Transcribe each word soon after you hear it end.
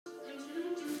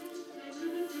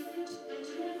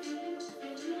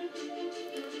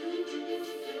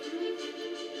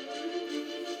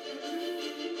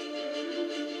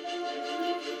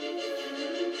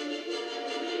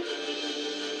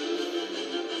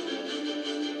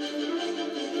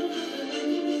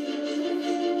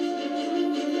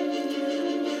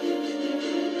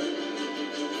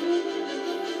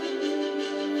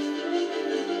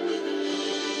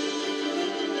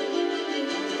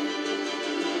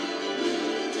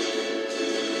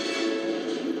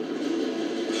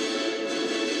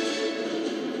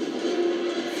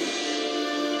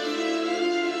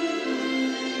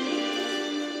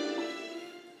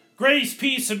Grace,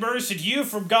 peace, and mercy to you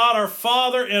from God our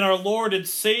Father and our Lord and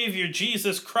Savior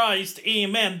Jesus Christ.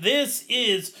 Amen. This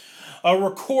is a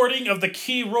recording of the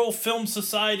Key Role Film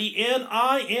Society, and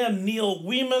I am Neil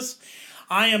Weemus.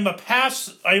 I am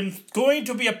going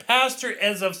to be a pastor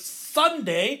as of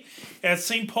Sunday at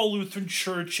St. Paul Lutheran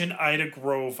Church in Ida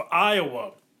Grove,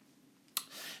 Iowa.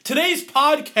 Today's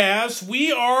podcast, we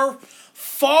are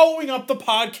following up the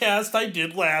podcast I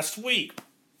did last week.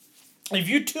 If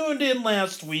you tuned in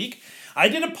last week, I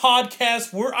did a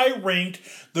podcast where I ranked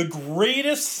the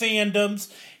greatest fandoms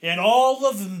in all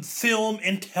of film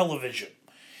and television.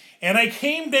 And I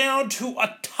came down to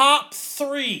a top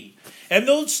 3. And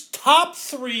those top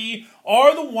 3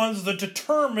 are the ones that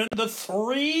determine the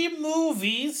 3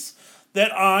 movies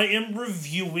that I am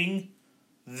reviewing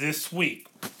this week.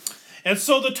 And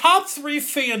so the top 3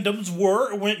 fandoms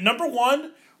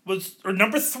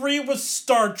number 3 was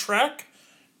Star Trek.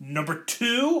 Number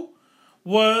 2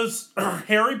 was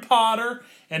Harry Potter,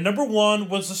 and number 1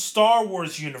 was the Star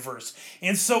Wars universe.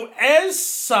 And so, as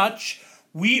such,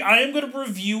 I am going to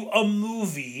review a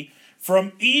movie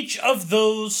from each of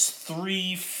those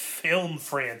 3 film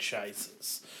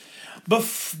franchises.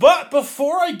 But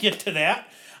before I get to that,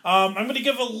 I'm going to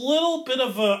give a little bit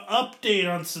of an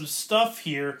update on some stuff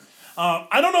here.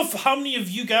 I don't know how many of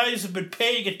you guys have been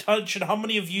paying attention, how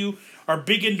many of you are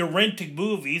big into renting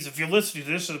movies. If you're listening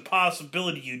to this, there's a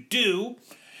possibility you do.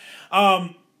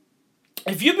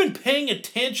 If you've been paying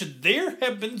attention, there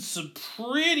have been some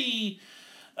pretty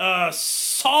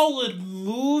solid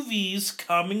movies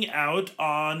coming out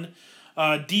on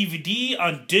DVD,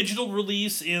 on digital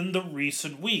release in the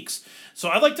recent weeks. So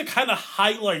I'd like to kind of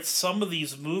highlight some of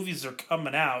these movies that are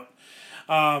coming out.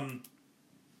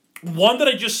 One that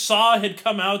I just saw had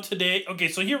come out today. Okay,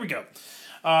 so here we go.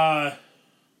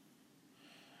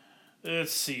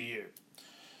 Let's see here.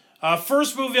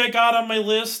 First movie I got on my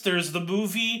list, there's the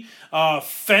movie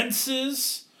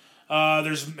Fences.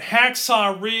 There's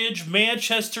Hacksaw Ridge,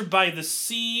 Manchester by the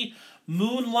Sea,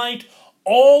 Moonlight.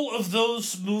 All of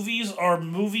those movies are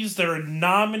movies that are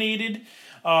nominated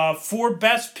for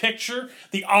Best Picture.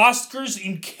 The Oscars,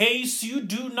 in case you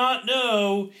do not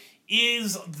know,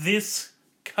 is this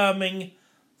coming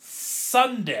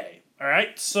Sunday.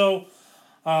 Alright, so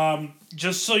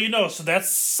just so you know, so that's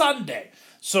Sunday.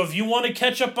 So if you want to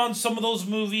catch up on some of those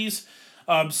movies,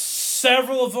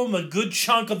 several of them, a good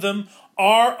chunk of them,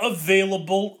 are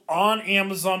available on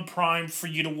Amazon Prime for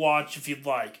you to watch if you'd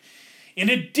like. In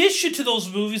addition to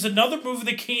those movies, a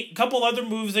couple other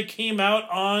movies that came out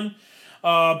on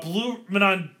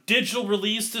digital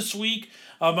release this week.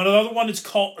 Another one is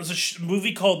a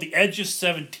movie called The Edge of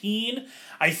 17.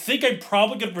 I think I'm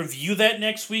probably going to review that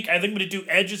next week. I think I'm going to do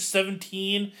Edge of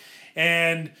 17,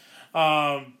 and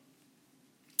I'm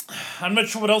not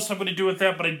sure what else I'm going to do with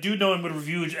that, but I do know I'm going to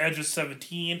review Edge of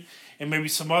 17 and maybe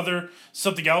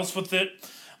something else with it.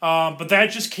 But that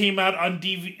just came out on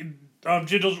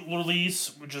digital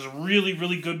release, which is a really,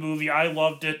 really good movie. I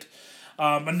loved it.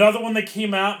 Another one that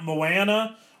came out,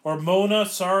 Mona,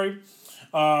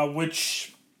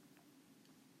 which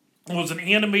was an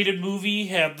animated movie,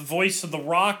 had the voice of The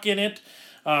Rock in it.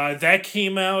 That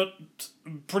came out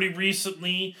pretty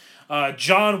recently.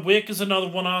 John Wick is another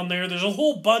one on there. There's a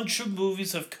whole bunch of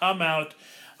movies have come out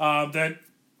that,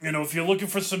 if you're looking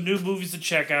for some new movies to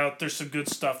check out, there's some good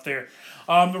stuff there.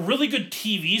 A really good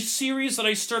TV series that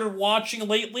I started watching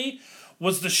lately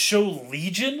was the show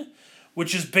Legion,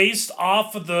 which is based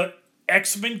off of the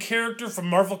X-Men character from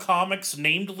Marvel Comics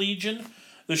named Legion.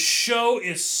 The show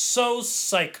is so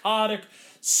psychotic,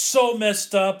 so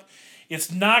messed up.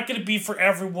 It's not going to be for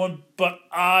everyone, but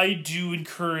I do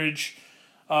encourage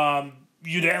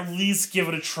you to at least give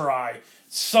it a try.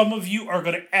 Some of you are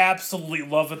going to absolutely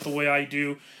love it the way I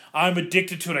do. I'm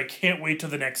addicted to it. I can't wait till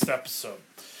the next episode.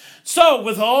 So,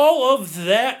 with all of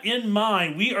that in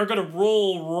mind, we are going to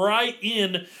roll right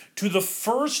in to the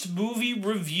first movie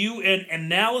review and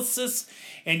analysis,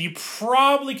 and you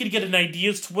probably could get an idea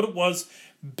as to what it was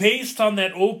based on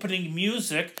that opening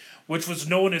music, which was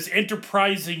known as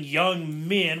Enterprising Young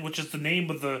Men, which is the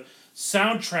name of the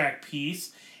soundtrack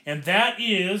piece, and that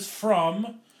is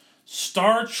from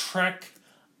Star Trek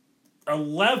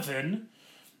 11,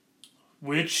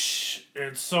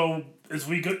 and so as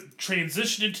we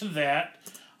transition into that,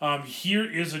 here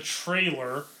is a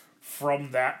trailer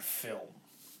from that film.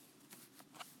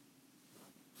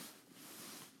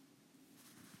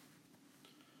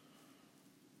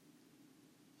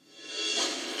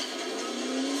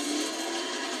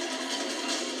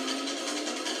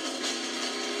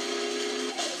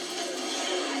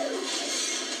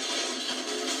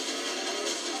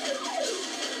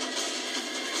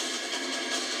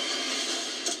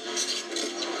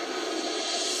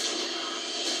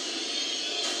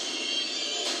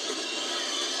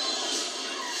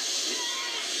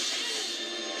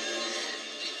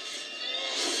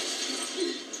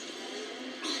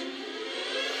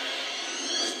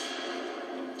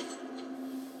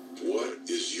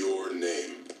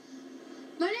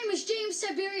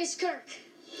 Tiberius Kirk.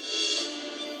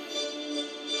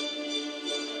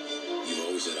 You've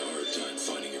always had a hard time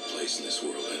finding your place in this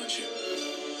world, haven't you?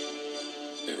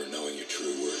 Never knowing your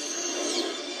true worth.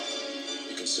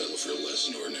 You can settle for less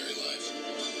than ordinary life.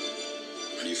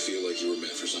 Or do you feel like you were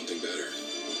meant for something better?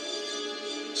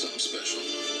 Something special?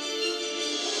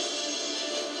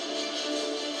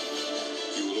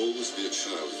 You will always be a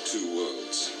child of two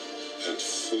worlds, and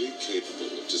fully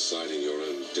capable of deciding your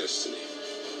own destiny.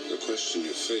 The question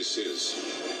you face is,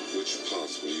 which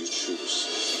path will you choose?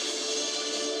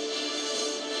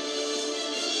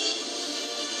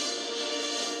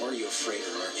 Are you afraid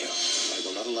or aren't you? I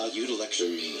will not allow you to lecture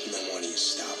me, and then why do you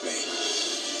stop me?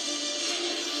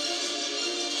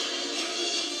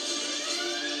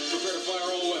 Prepare to fire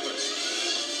all weapons.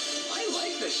 I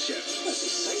like this ship. It's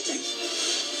exciting.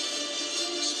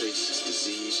 Space is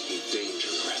disease and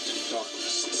danger, threat and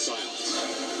darkness and silence.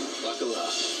 Buckle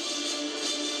up.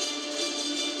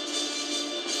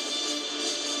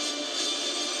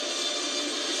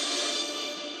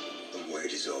 The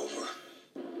wait is over.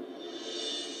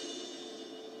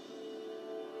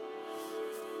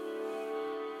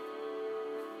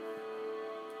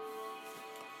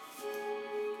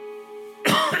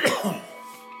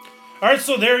 All right,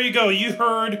 so there you go. You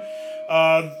heard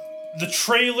the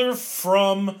trailer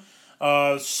from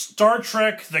Star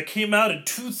Trek that came out in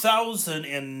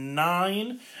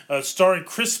 2009, starring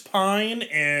Chris Pine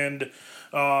and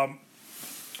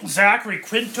Zachary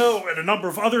Quinto and a number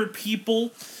of other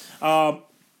people. The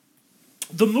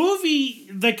movie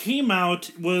that came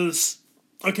out was...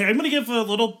 Okay, I'm going to give a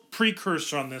little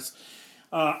precursor on this.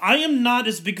 I am not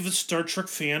as big of a Star Trek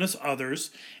fan as others,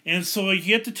 and so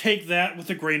you have to take that with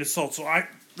a grain of salt. So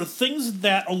the things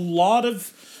that a lot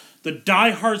of the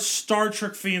diehard Star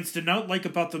Trek fans did not like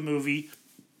about the movie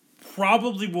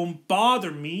probably won't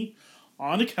bother me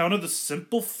on account of the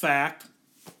simple fact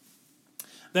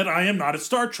that I am not a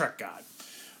Star Trek guy.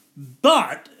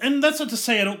 But, and that's not to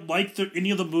say I don't like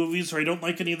any of the movies or I don't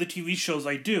like any of the TV shows.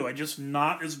 I do. I'm just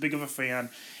not as big of a fan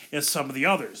as some of the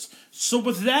others. So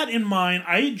with that in mind,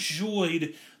 I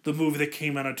enjoyed the movie that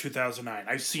came out in 2009.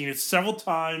 I've seen it several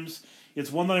times.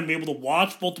 It's one that I'm able to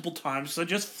watch multiple times, so I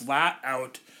just flat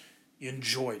out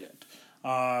enjoyed it.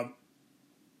 I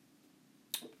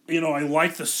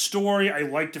liked the story. I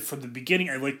liked it from the beginning.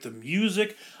 I liked the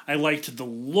music. I liked the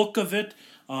look of it.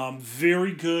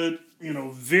 Very good,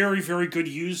 very, very good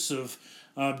use of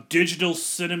digital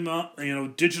cinema,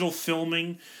 digital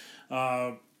filming.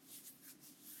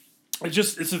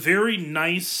 It's a very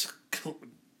nice,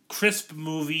 crisp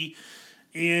movie,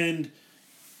 and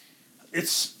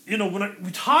it's, when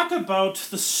we talk about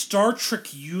the Star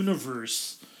Trek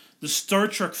universe, the Star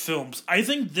Trek films, I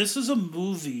think this is a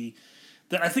movie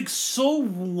that I think so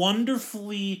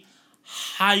wonderfully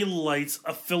highlights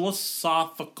a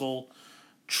philosophical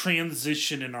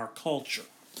transition in our culture.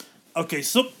 Okay,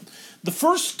 so the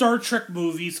first Star Trek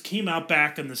movies came out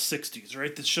back in the 60s,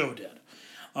 right? The show did.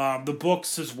 The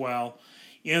books as well.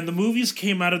 And the movies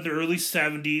came out in the early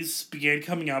 70s, began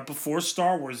coming out before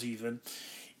Star Wars even.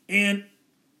 And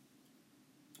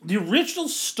the original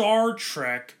Star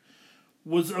Trek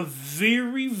was a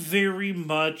very, very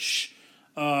much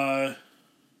a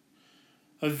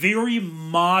very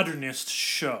modernist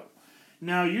show.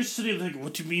 Now, you're sitting there thinking,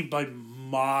 what do you mean by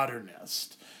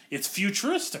modernist? It's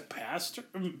futuristic, Pastor.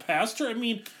 I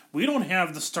mean, we don't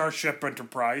have the Starship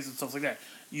Enterprise and stuff like that.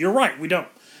 You're right, we don't.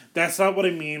 That's not what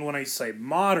I mean when I say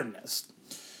modernist.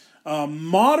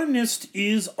 Modernist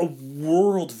is a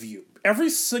worldview.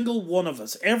 Every single one of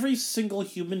us, every single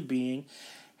human being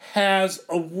has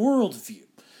a worldview.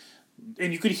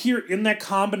 And you could hear in that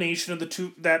combination of the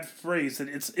two, that phrase, that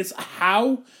it's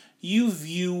how you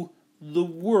view the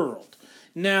world.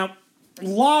 Now, a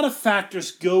lot of factors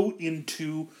go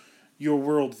into your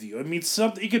worldview. I mean,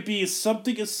 it could be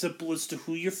something as simple as to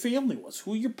who your family was,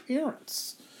 who your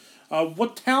parents,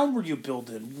 what town were you built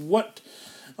in, what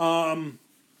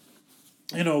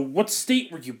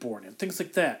state were you born in, things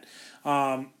like that.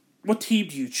 What team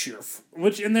do you cheer for?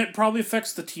 And that probably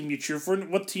affects the team you cheer for, and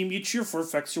what team you cheer for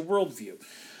affects your worldview.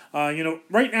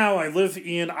 Right now I live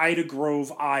in Ida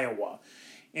Grove, Iowa,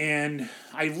 and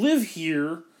I live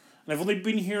here, and I've only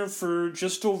been here for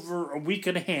just over a week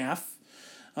and a half.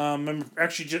 I'm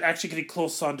actually getting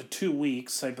close on to 2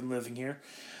 weeks I've been living here.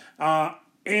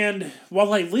 And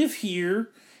while I live here,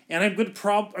 and I'm going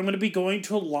to be going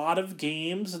to a lot of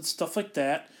games and stuff like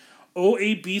that,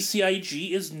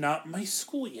 OABCIG is not my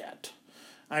school yet.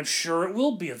 I'm sure it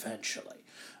will be eventually.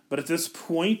 But at this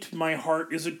point, my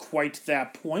heart isn't quite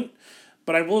that point.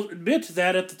 But I will admit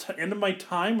that at the end of my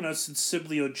time when I was in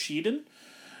Sibley Cheatham,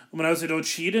 When I was at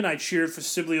Ochiden, I cheered for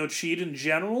Sibley Ochiden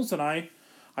Generals, and I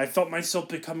felt myself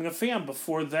becoming a fan.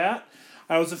 Before that,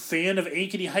 I was a fan of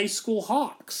Ankeny High School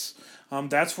Hawks.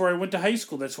 That's where I went to high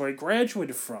school. That's where I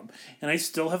graduated from. And I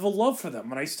still have a love for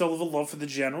them. And I still have a love for the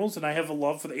Generals, and I have a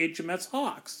love for the HMS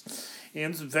Hawks.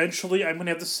 And eventually, I'm going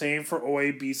to have the same for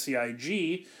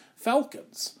OABCIG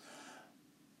Falcons.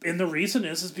 And the reason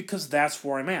is because that's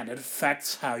where I'm at. It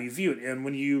affects how you view it. And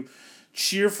when you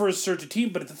cheer for a certain team,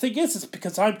 but the thing is, it's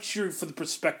because I'm cheering for the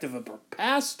perspective of a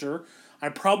pastor,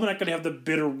 I'm probably not going to have the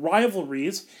bitter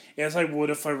rivalries as I would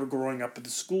if I were growing up at the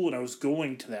school and I was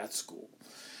going to that school.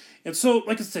 And so,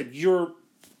 like I said,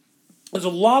 there's a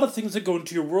lot of things that go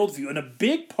into your worldview, and a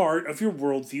big part of your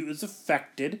worldview is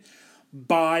affected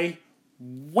by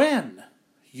when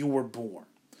you were born.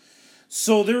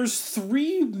 So there's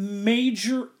 3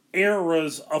 major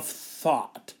eras of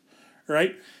thought,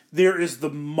 right? There is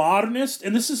the modernist,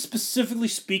 and this is specifically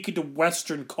speaking to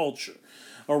Western culture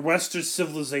or Western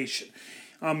civilization.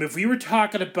 If we were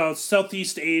talking about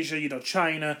Southeast Asia,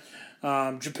 China,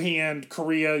 Japan,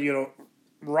 Korea,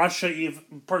 Russia,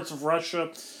 even parts of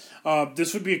Russia,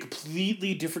 this would be a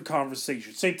completely different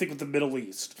conversation. Same thing with the Middle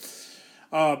East.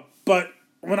 But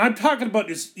when I'm talking about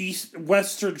this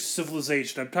Western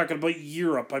civilization, I'm talking about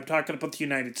Europe, I'm talking about the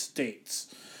United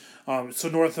States, so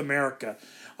North America.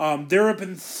 There have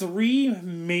been 3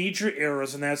 major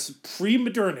eras, and that's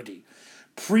pre-modernity.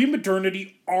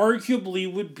 Pre-modernity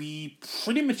arguably would be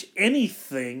pretty much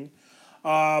anything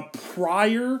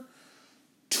prior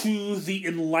to the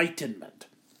Enlightenment.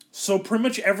 So pretty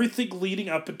much everything leading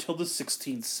up until the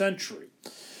 16th century.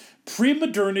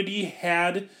 Pre-modernity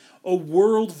had a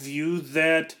worldview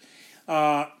that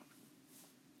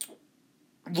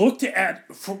looked at,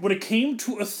 when it came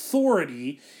to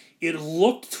authority, it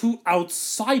looked to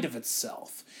outside of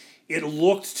itself. It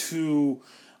looked to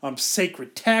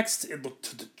sacred texts, it looked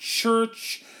to the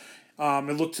church,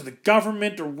 it looked to the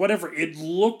government or whatever. It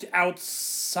looked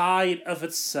outside of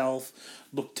itself,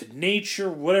 looked to nature,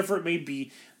 whatever it may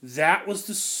be. That was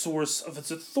the source of its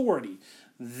authority.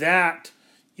 That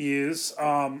is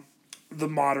the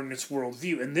modernist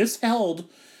worldview. And this held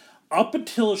up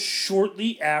until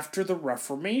shortly after the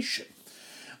Reformation.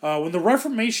 When the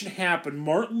Reformation happened,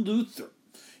 Martin Luther,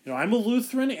 I'm a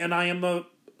Lutheran and I am a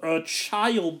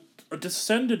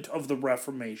descendant of the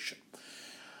Reformation.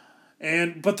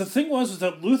 But the thing was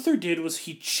that Luther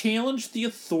he challenged the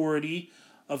authority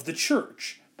of the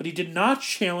church, but he did not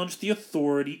challenge the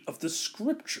authority of the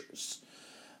scriptures.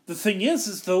 The thing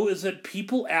is that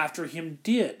people after him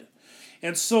did.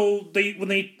 And so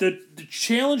the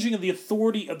challenging of the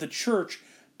authority of the church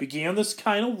began this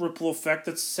kind of ripple effect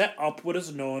that set up what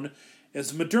is known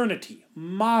as modernity,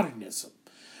 modernism.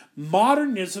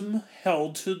 Modernism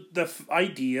held to the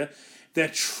idea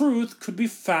that truth could be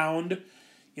found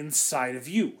inside of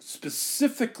you,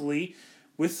 specifically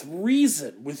with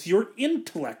reason, with your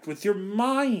intellect, with your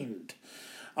mind.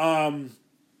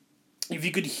 If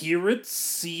you could hear it,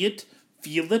 see it,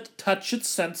 feel it, touch it,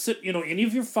 sense it, any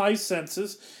of your 5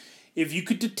 senses, if you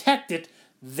could detect it,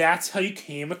 that's how you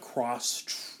came across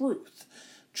truth.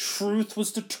 Truth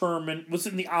was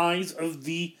in the eyes of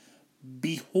the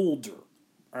beholder.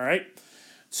 All right?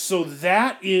 So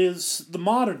that is the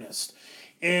modernist.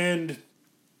 And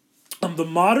the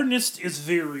modernist is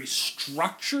very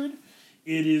structured.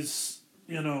 It is,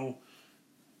 and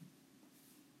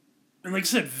like I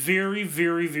said, very,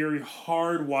 very, very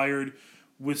hardwired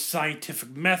with scientific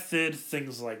method,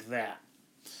 things like that.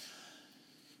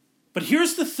 But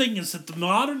here's the thing, is that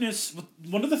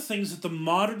one of the things that the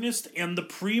modernist and the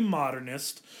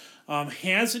pre-modernist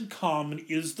has in common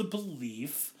is the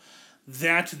belief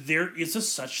that there is a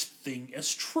such thing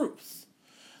as truth.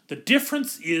 The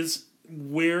difference is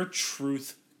where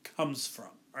truth comes from,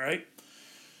 all right?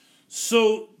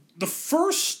 So the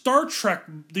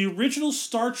original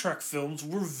Star Trek films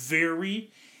were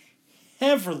very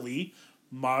heavily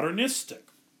modernistic.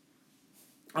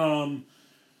 And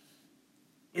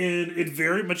it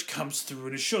very much comes through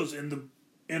in it shows. And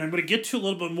I'm going to get to a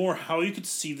little bit more how you could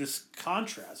see this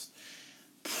contrast.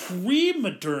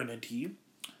 Pre-modernity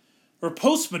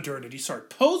postmodernity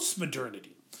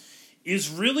is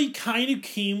really kind of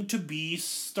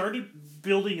started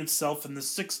building itself in the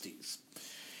 60s.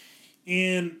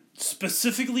 And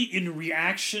specifically in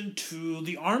reaction to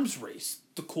the arms race,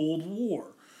 the Cold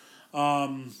War,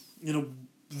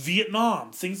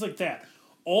 Vietnam, things like that,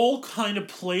 all kind of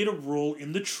played a role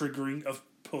in the triggering of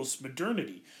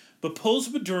postmodernity. But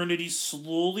postmodernity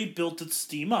slowly built its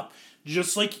steam up,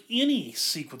 just like any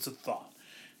sequence of thought.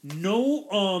 No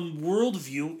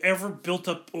worldview ever built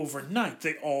up overnight.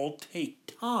 They all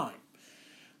take time.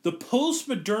 the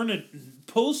postmodernist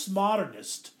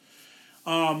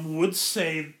would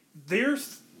say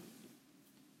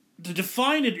to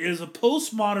define it as a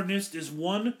postmodernist is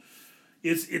one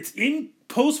it's in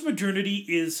postmodernity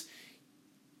is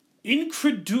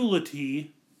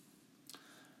incredulity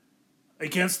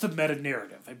against the meta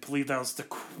narrative. I believe that was the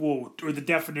quote or the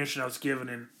definition I was given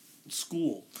in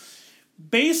school.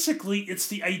 Basically, it's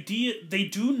the idea they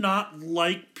do not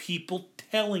like people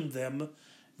telling them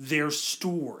their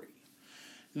story.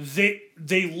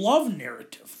 They love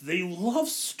narrative. They love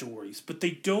stories, but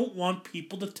they don't want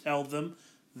people to tell them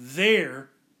their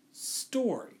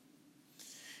story.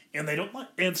 And they don't like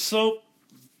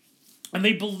and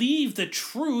they believe that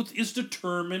truth is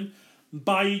determined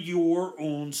by your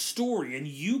own story, and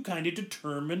you kind of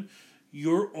determine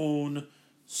your own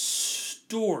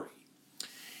story.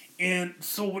 And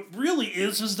so what really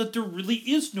is that there really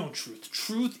is no truth.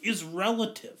 Truth is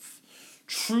relative.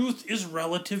 Truth is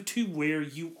relative to where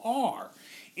you are.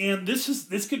 And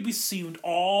this could be seen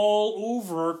all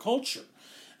over our culture.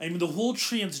 I mean, the whole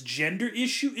transgender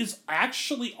issue is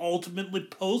actually ultimately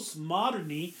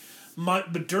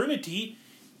modernity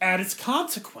at its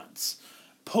consequence.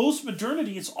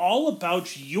 Postmodernity is all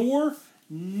about your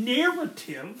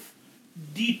narrative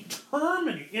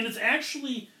determining, and it's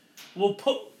actually most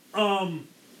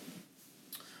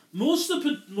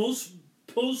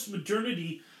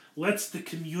postmodernity lets the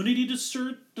community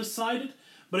decide it,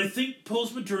 but I think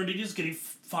postmodernity is getting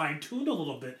fine-tuned a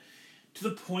little bit to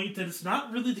the point that it's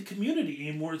not really the community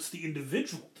anymore, it's the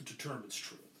individual that determines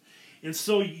truth. And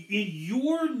so in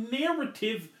your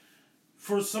narrative,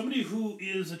 for somebody who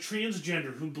is a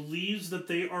transgender, who believes that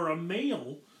they are a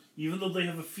male, even though they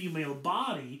have a female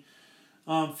body,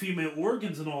 female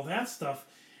organs and all that stuff,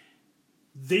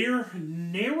 their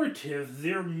narrative,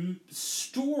 their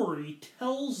story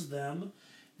tells them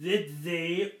that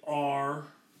they are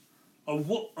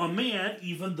a man,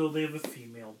 even though they have a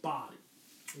female body.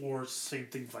 Or same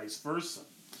thing, vice versa.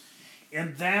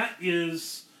 And that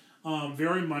is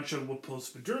very much of what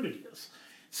postmodernity is.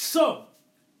 So,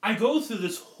 I go through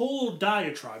this whole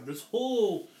diatribe, this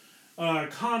whole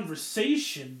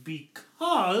conversation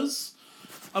because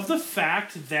of the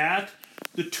fact that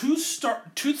the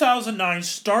 2009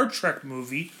 Star Trek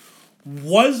movie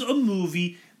was a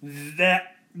movie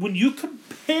that, when you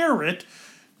compare it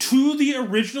to the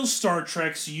original Star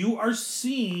Treks, you are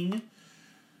seeing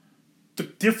the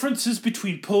differences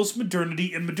between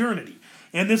postmodernity and modernity.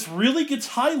 And this really gets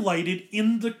highlighted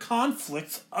in the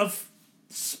conflicts of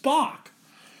Spock.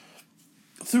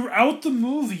 Throughout the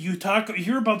movie, you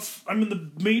hear about, the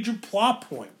major plot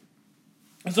point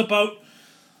is about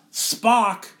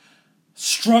Spock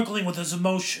struggling with his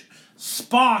emotion.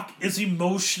 Spock is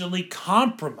emotionally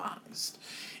compromised.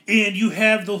 And you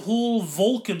have the whole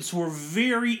Vulcans who are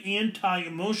very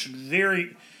anti-emotion,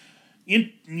 very,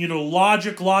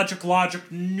 logic,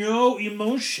 no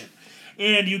emotion.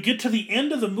 And you get to the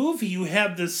end of the movie, you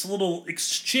have this little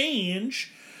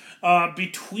exchange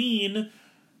between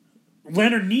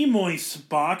Leonard Nimoy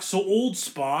Spock, so old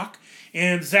Spock,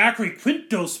 and Zachary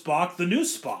Quinto Spock, the new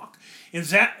Spock.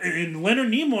 And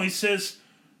Leonard Nimoy says,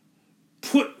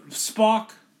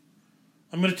 Spock,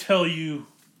 I'm going to tell you,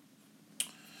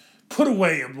 put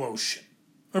away emotion.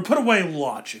 Or put away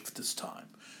logic this time.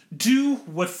 Do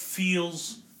what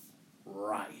feels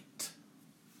right.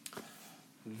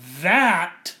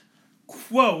 That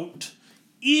quote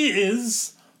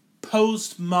is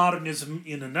postmodernism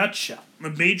in a nutshell. A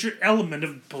major element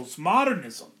of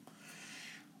postmodernism.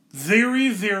 Very,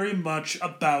 very much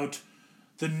about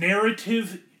the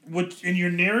narrative, and your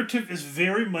narrative is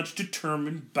very much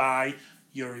determined by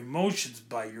your emotions,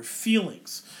 by your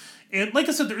feelings. And like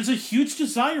I said, there is a huge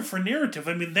desire for narrative.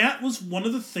 That was one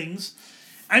of the things,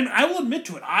 I will admit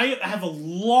to it, I have a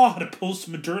lot of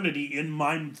postmodernity in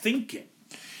my thinking.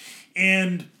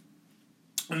 And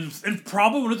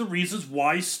probably one of the reasons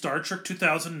why Star Trek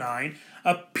 2009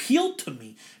 appealed to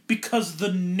me, because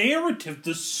the narrative,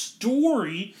 the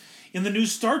story in the new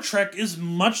Star Trek is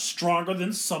much stronger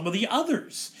than some of the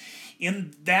others.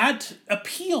 And that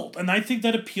appealed. And I think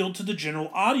that appealed to the general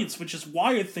audience, which is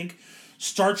why I think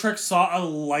Star Trek saw a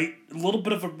little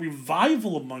bit of a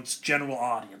revival amongst general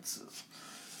audiences.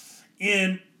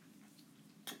 And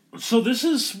so this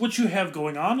is what you have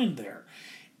going on in there.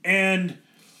 And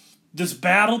this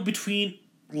battle between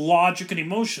logic and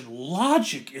emotion.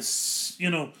 Logic is,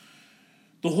 the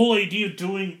whole idea of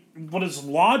doing what is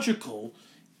logical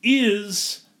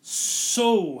is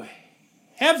so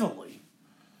heavily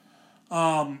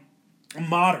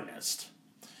modernist.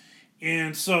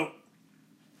 And so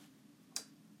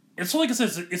like I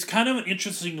said, it's kind of an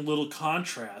interesting little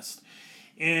contrast.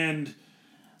 And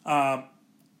I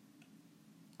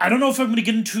don't know if I'm going to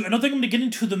get into. I don't think I'm going to get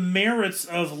into the merits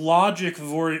of logic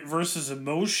versus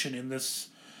emotion in this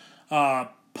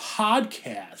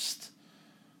podcast,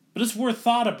 but it's worth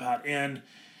thought about. And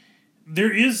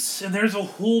there's a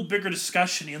whole bigger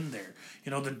discussion in there.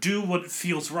 You know, the do what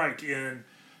feels right. And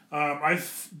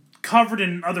I've covered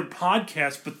in other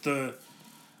podcasts, but the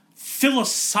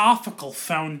philosophical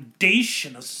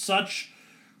foundation of such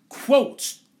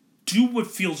quotes, "do what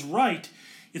feels right,"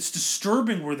 it's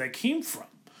disturbing where that came from.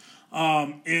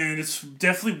 And it's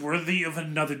definitely worthy of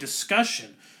another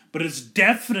discussion. But it's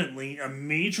definitely a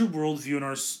major worldview in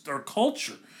our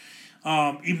culture.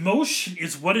 Emotion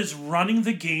is what is running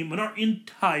the game in our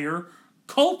entire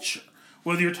culture.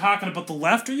 Whether you're talking about the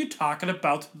left or you're talking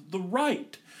about the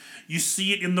right. You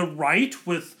see it in the right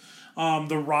with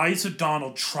the rise of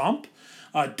Donald Trump.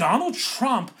 Donald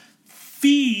Trump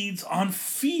feeds on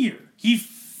fear. He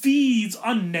feeds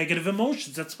on negative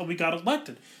emotions. That's how we got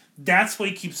elected. That's why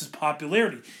he keeps his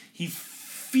popularity. He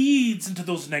feeds into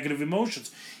those negative emotions.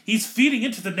 He's feeding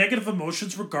into the negative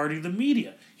emotions regarding the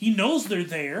media. He knows they're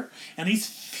there, and he's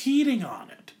feeding on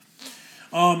it.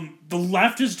 The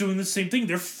left is doing the same thing.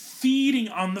 They're feeding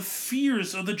on the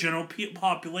fears of the general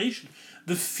population,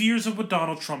 the fears of what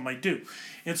Donald Trump might do.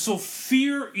 And so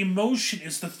fear, emotion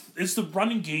is the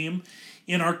running game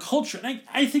in our culture. And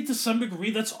I think to some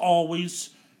degree that's always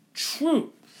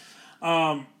true.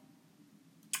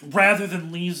 Rather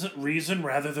than reason,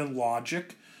 rather than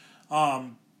logic.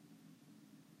 And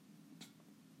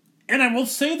I will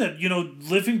say that, you know,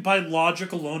 living by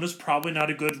logic alone is probably not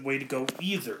a good way to go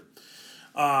either.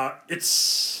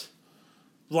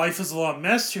 Life is a lot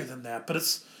messier than that, but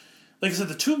it's, like I said,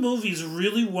 the two movies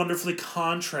really wonderfully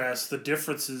contrast the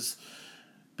differences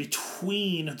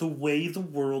between the way the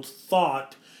world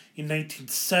thought in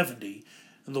 1970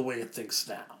 and the way it thinks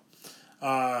now.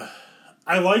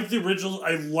 I like the original.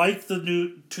 I like the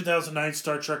new 2009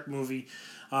 Star Trek movie.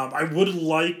 I would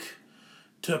like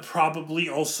to probably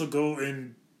also go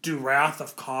and do Wrath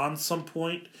of Khan some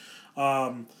point.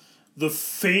 The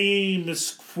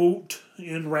famous quote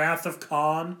in Wrath of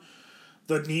Khan,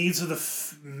 "The needs of the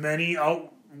many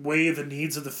outweigh the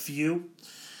needs of the few."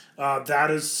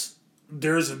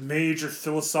 There's a major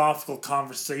philosophical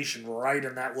conversation right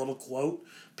in that little quote.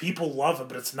 People love it,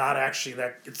 but it's not actually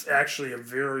that. It's actually a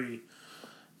very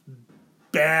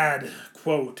bad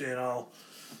quote, and I'll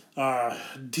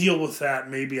deal with that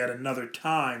maybe at another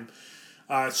time.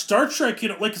 Star Trek, you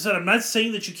know, like I said, I'm not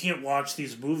saying that you can't watch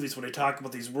these movies when I talk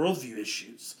about these worldview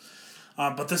issues.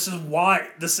 But this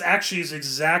actually is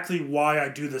exactly why I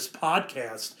do this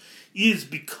podcast, is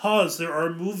because there are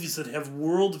movies that have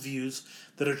worldviews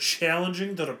that are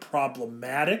challenging, that are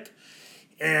problematic,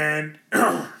 and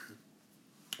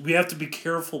we have to be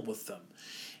careful with them.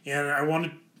 And I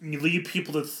want to lead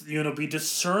people to, you know, be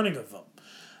discerning of them.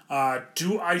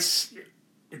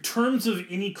 In terms of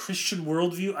any Christian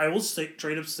worldview, I will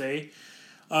straight up say,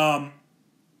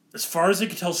 as far as I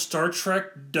can tell, Star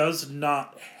Trek does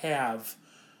not have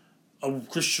a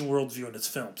Christian worldview in its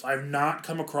films. I've not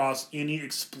come across any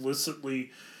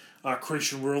explicitly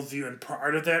Christian worldview, and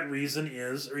part of that reason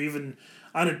is, or even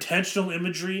unintentional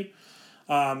imagery.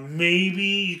 Maybe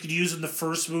you could use in the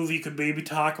first movie. You could maybe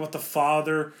talk about the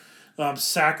father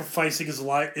sacrificing his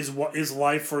life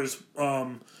for his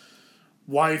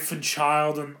wife and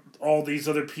child and all these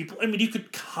other people. I mean, you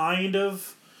could kind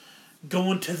of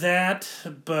go into that,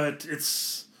 but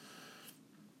it's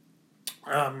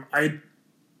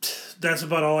that's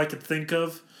about all I could think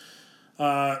of.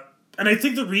 And I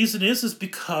think the reason is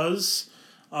because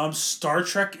Star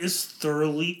Trek is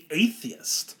thoroughly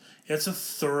atheist. It's a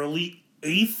thoroughly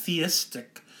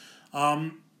atheistic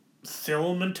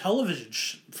film and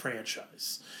television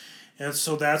franchise. And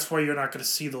so that's why you're not going to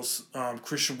see those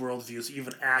Christian worldviews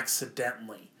even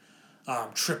accidentally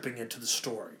tripping into the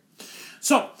story.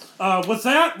 So, with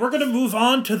that, we're going to move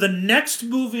on to the next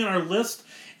movie on our list.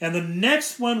 And the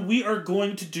next one we are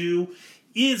going to do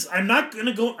is, I'm not going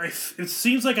to go, it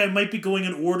seems like I might be going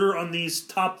in order on these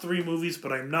top three movies,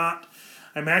 but I'm not.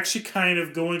 I'm actually kind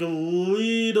of going a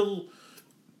little,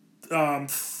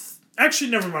 actually,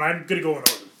 never mind, I'm going to go in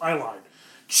order. I lied.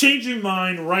 Changing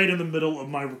mine right in the middle of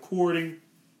my recording.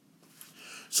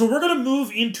 So we're going to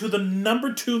move into the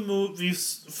number 2 movie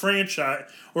franchise,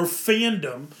 or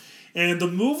fandom, and the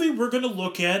movie we're going to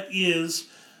look at is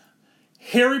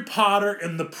Harry Potter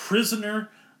and the Prisoner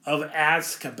of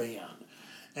Azkaban.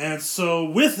 And so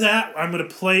with that, I'm going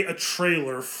to play a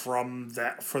trailer for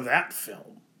that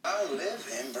film. I live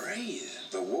and breathe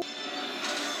the war.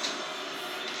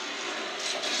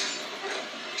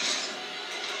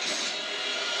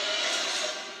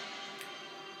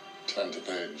 Turn to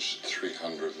page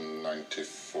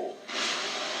 394. Lord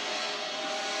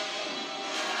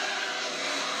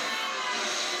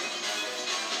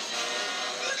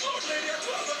Lady at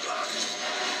 12 o'clock!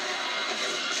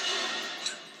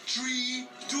 3,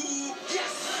 2,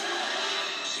 yes!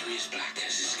 Sirius Black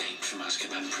has escaped from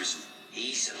Azkaban prison.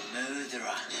 He's a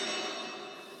murderer.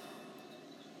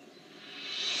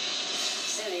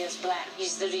 Sirius Black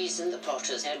is the reason the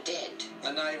Potters are dead.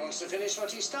 And now he wants to finish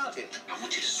what he started. I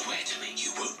want you to swear to me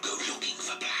you won't go looking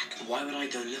for Black. Why would I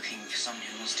go looking for someone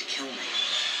who wants to kill me?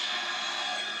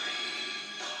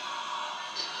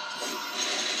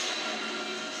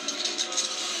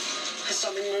 There's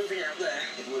something moving out there.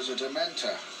 It was a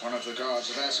Dementor. One of the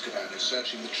guards of Azkaban is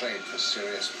searching the train for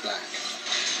Sirius Black.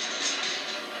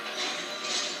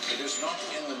 It is not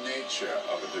in the nature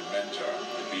of a Dementor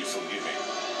to be forgiving.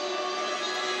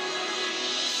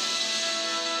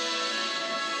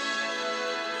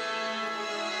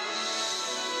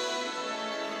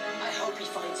 I hope he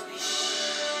finds me.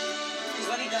 Because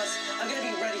when he does, I'm going to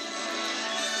be ready.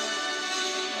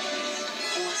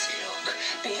 You must look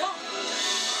beyond.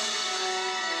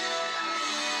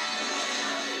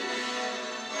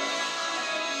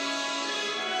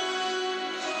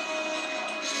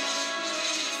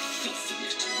 Filthy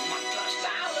little mudblood.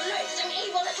 Foul, loathsome,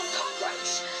 evil little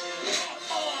cockroach.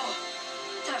 Oh,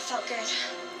 that felt good.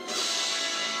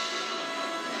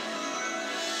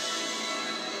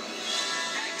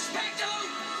 Expecto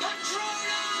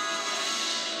Patronum!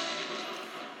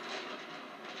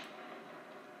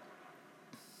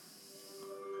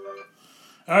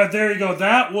 Alright, there you go.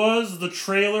 That was the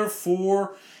trailer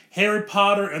for Harry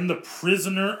Potter and the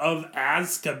Prisoner of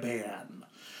Azkaban.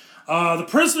 The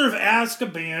Prisoner of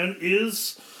Azkaban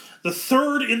is the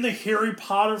third in the Harry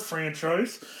Potter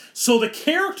franchise. So the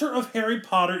character of Harry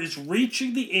Potter is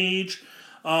reaching the age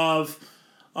of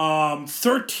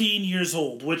 13 years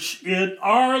old, which in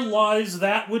our lives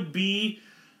that would be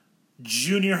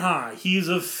junior high. He's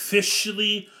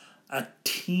officially a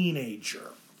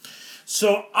teenager.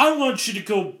 So I want you to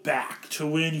go back to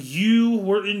when you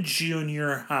were in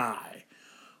junior high.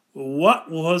 What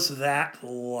was that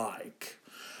like?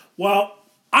 Well,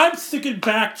 I'm thinking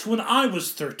back to when I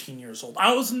was 13 years old.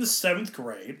 I was in the 7th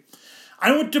grade.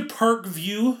 I went to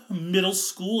Parkview Middle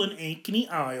School in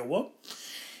Ankeny, Iowa.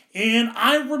 And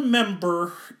I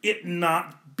remember it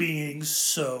not being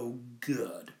so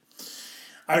good.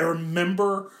 I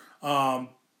remember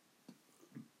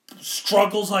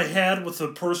struggles I had with a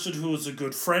person who was a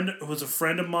good friend, who was a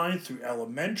friend of mine through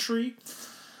elementary.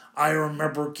 I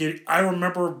remember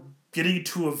getting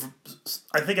into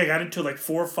I think I got into like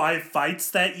 4 or 5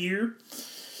 fights that year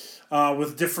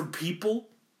with different people.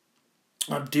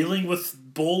 I'm dealing with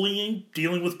bullying,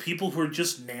 dealing with people who are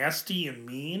just nasty and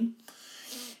mean.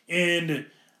 And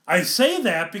I say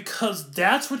that because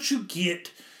that's what you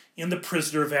get in The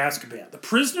Prisoner of Azkaban. The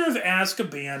Prisoner of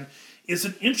Azkaban is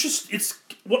it's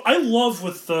what I love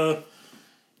with the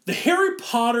Harry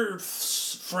Potter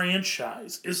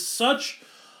franchise is such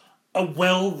a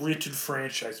well-written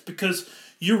franchise because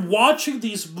you're watching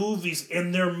these movies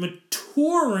and they're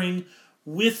maturing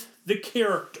with the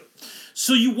character.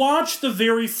 So you watch the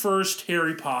very first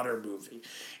Harry Potter movie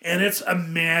and it's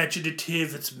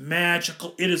imaginative, it's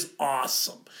magical, it is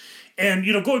awesome. And,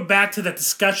 going back to that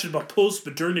discussion about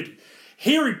post-modernity,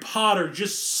 Harry Potter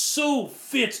just so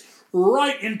fits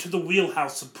right into the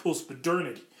wheelhouse of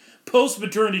post-modernity.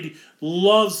 Post-modernity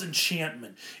loves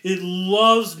enchantment. It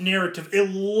loves narrative. It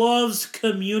loves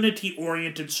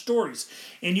community-oriented stories.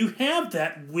 And you have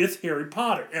that with Harry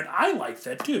Potter. And I like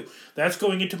that too. That's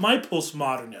going into my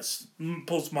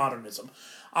postmodernism.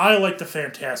 I like the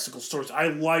fantastical stories. I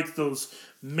like those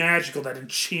magical, that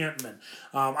enchantment.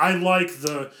 I like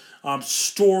the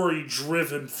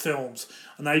story-driven films.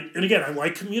 And again, I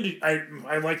like community.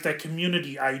 I like that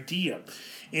community idea.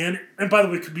 And by the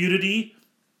way, community,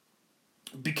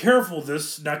 be careful of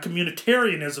this, not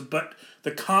communitarianism, but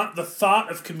the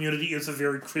thought of community is a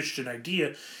very Christian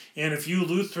idea. And if you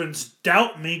Lutherans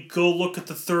doubt me, go look at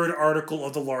the 3rd article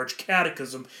of the Large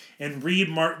Catechism and read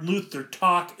Martin Luther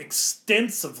talk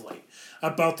extensively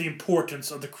about the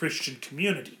importance of the Christian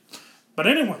community. But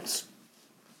anyways,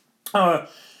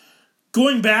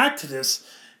 going back to this,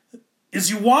 as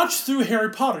you watch through Harry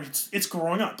Potter, it's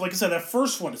growing up. Like I said, that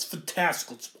first one is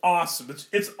fantastical. It's awesome.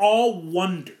 It's all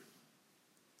wonder.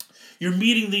 You're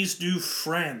meeting these new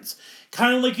friends,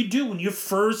 kind of like you do when you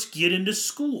first get into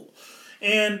school.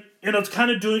 And, it's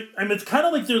kind of it's kind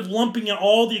of like they're lumping in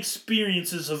all the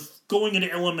experiences of going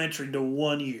into elementary into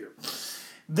 1 year.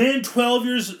 Then 12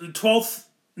 years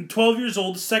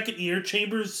old, the second year,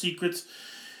 Chamber of Secrets,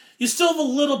 you still have a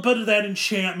little bit of that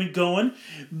enchantment going,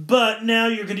 but now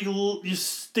you're going to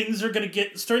things are going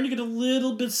to starting to get a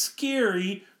little bit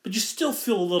scary, but you still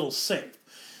feel a little safe.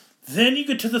 Then you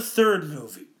get to the third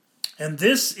movie, and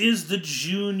this is the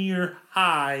junior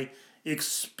high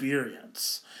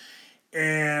experience.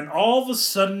 And all of a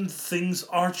sudden, things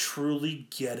are truly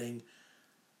getting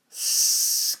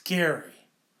scary.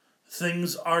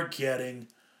 Things are getting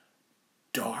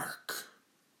dark.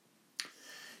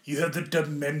 You have the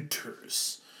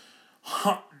Dementors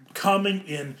coming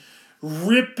in,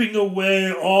 ripping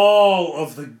away all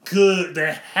of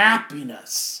the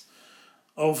happiness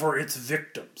over its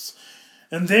victims.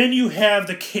 And then you have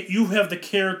the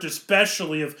character,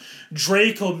 especially of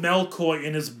Draco Malfoy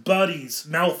and his buddies,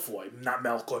 Malfoy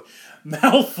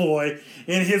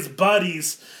and his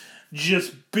buddies,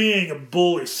 just being a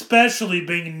bully, especially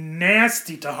being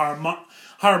nasty to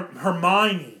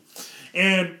Hermione.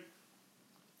 And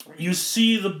you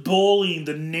see the bullying,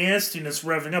 the nastiness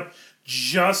revving up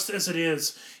just as it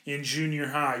is in junior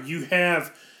high. You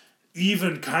have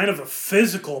even kind of a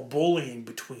physical bullying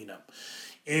between them.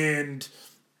 And,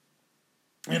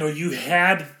 you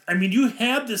had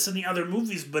this in the other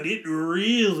movies, but it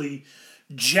really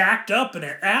jacked up in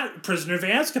Prisoner of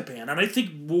Azkaban. And I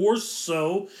think more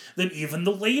so than even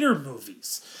the later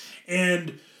movies.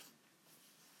 And,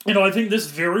 I think this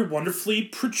very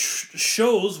wonderfully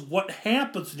shows what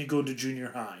happens when you go to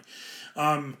junior high.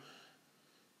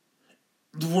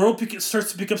 The world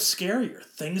starts to become scarier.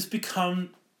 Things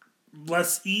become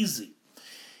less easy.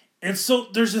 And so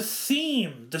there's a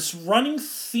theme, this running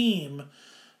theme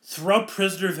throughout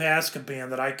Prisoner of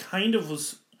Azkaban that I kind of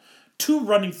was... Two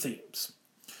running themes.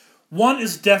 One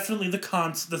is definitely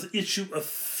the issue of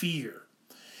fear.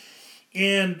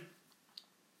 And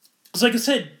it's like I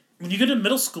said, when you get to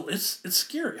middle school, it's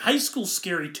scary. High school's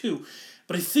scary too.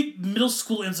 But I think middle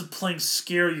school ends up playing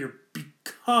scarier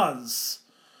because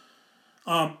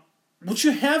what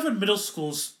you have in middle school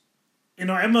is,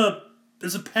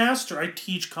 as a pastor, I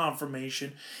teach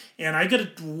confirmation, and I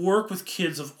get to work with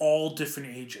kids of all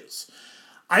different ages.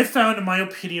 I found, in my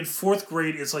opinion, 4th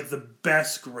grade is like the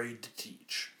best grade to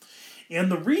teach.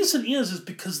 And the reason is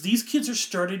because these kids are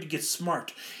starting to get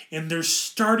smart, and they're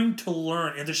starting to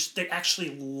learn, and they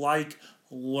actually like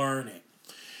learning.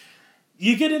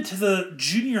 You get into the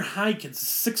junior high kids,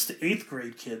 the 6th to 8th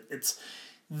grade kid,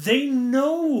 they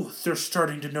know they're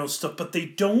starting to know stuff, but they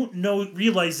don't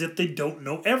realize that they don't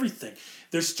know everything.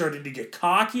 They're starting to get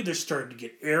cocky, they're starting to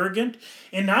get arrogant,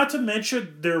 and not to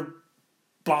mention their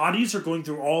bodies are going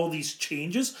through all these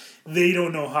changes. They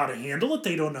don't know how to handle it,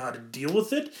 they don't know how to deal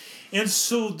with it, and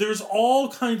so there's all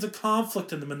kinds of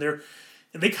conflict in them, and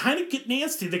they kind of get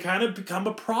nasty, they kind of become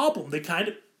a problem.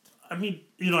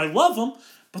 I love them,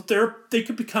 but they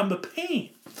could become a pain.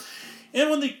 And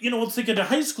when once they get to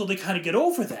high school, they kind of get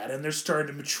over that, and they're starting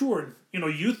to mature. And,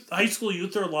 high school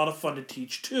youth are a lot of fun to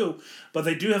teach too, but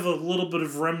they do have a little bit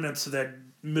of remnants of that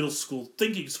middle school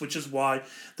thinking, which is why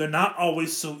they're not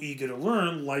always so eager to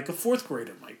learn like a 4th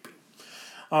grader might be,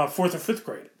 4th or 5th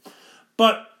grader.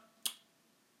 But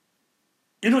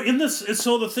in this,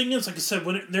 so the thing is, like I said,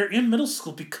 when they're in middle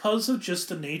school, because of just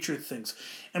the nature of things.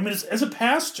 As a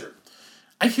pastor,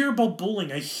 I hear about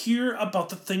bullying. I hear about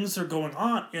the things that are going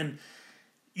on, and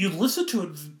you listen to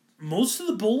it, most of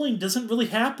the bullying doesn't really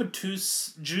happen to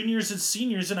juniors and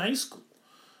seniors in high school.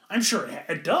 I'm sure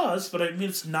it does, but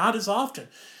it's not as often.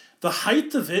 The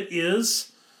height of it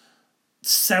is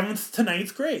 7th to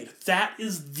 9th grade. That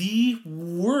is the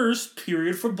worst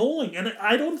period for bullying, and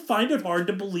I don't find it hard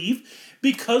to believe,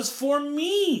 because for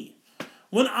me,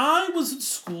 when I was in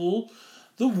school,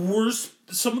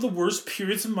 some of the worst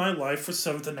periods in my life were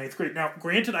 7th and 9th grade. Now,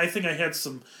 granted, I think I had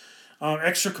some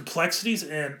extra complexities,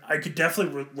 and I could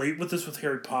definitely relate with this with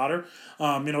Harry Potter.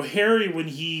 Harry, when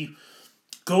he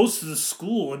goes to the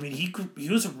school, he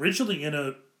was originally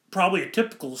in probably a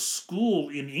typical school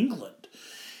in England,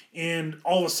 and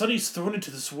all of a sudden he's thrown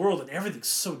into this world, and everything's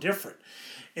so different.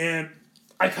 And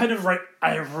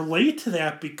I relate to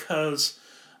that because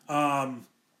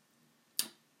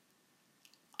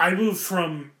we moved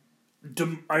from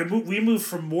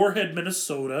Moorhead,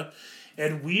 Minnesota,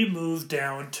 and we moved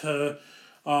down to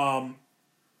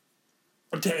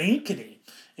Ankeny.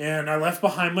 And I left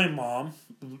behind my mom.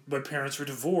 My parents were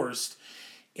divorced.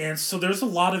 And so there's a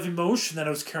lot of emotion that I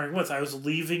was carrying with. I was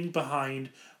leaving behind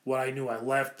what I knew. I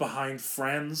left behind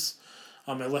friends.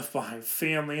 I left behind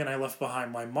family, and I left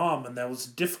behind my mom. And that was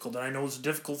difficult. And I know it was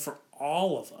difficult for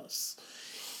all of us.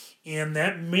 And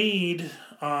that made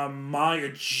my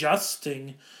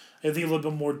adjusting, I think, a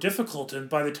little bit more difficult. And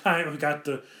by the time we got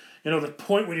to the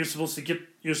point when you're supposed to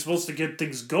get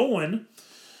things going,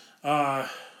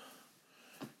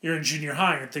 you're in junior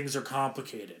high and things are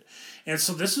complicated. And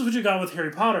so this is what you got with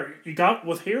Harry Potter. You got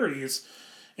with Harry's,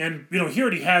 and he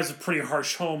already has a pretty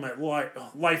harsh home at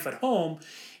life at home,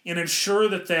 and I'm sure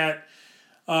that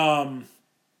those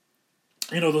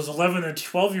 11 and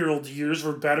 12-year-old years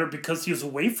were better because he was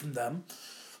away from them.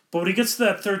 But when he gets to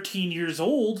that 13 years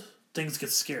old, things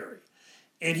get scary.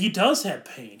 And he does have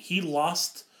pain. He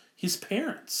lost his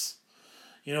parents.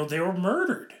 They were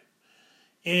murdered.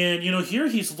 And, here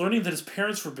he's learning that his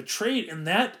parents were betrayed, and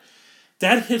that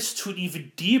hits to an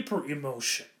even deeper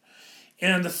emotion.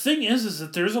 And the thing is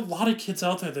that there's a lot of kids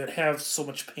out there that have so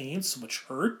much pain, so much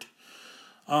hurt.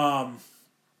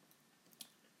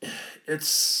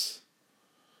 It's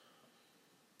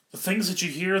the things that you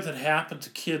hear that happen to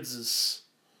kids is,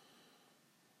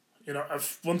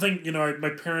 one thing, my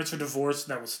parents are divorced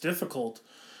and that was difficult.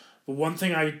 But one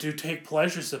thing I do take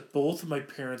pleasure is that both of my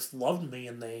parents loved me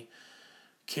and they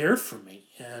cared for me.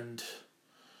 And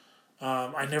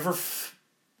I never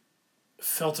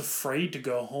felt afraid to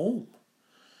go home.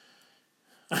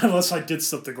 Unless I did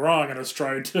something wrong and I was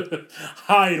trying to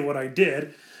hide what I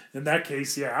did. In that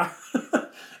case, yeah.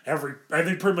 I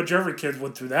think pretty much every kid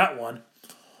went through that one.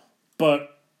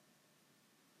 But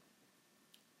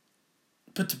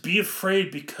to be afraid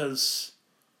because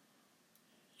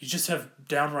you just have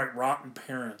downright rotten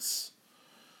parents,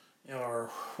 or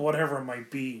whatever it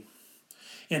might be.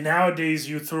 And nowadays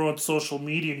you throw on social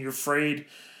media and you're afraid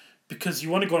because you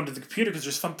want to go onto the computer because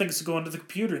there's fun things to go onto the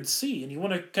computer and see. And you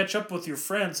want to catch up with your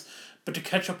friends, but to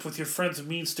catch up with your friends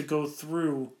means to go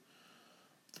through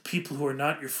the people who are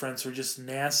not your friends, who are just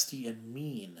nasty and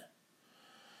mean.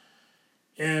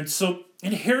 And so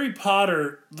in Harry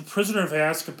Potter, The Prisoner of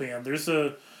Azkaban, there's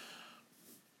a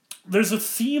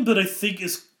theme that I think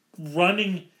is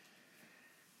running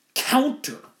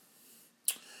counter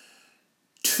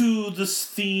to this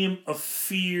theme of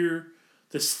fear,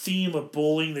 this theme of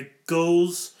bullying that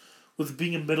goes with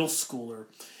being a middle schooler.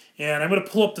 And I'm going to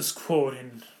pull up this quote,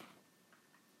 and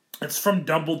it's from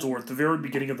Dumbledore at the very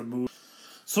beginning of the movie.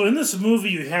 So in this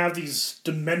movie, you have these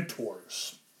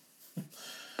Dementors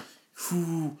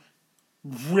who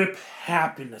rip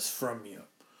happiness from you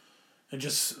and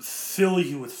just fill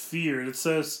you with fear. And it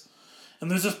says, and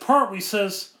there's this part where he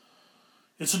says,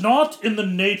 "It's not in the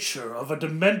nature of a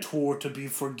Dementor to be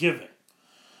forgiving.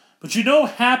 But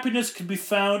happiness can be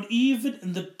found even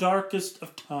in the darkest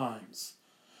of times,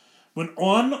 when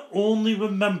one only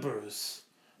remembers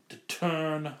to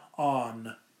turn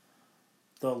on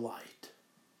the light."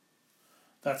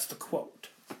 That's the quote.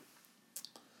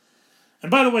 And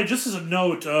by the way, just as a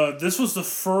note, this was the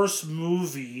first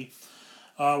movie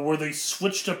where they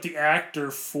switched up the actor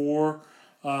for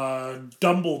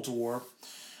Dumbledore.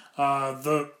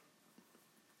 The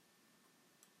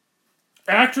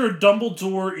actor of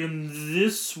Dumbledore in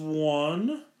this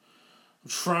one, I'm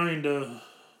trying to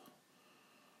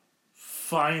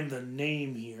find the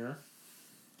name here.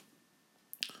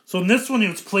 So in this one, it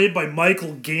was played by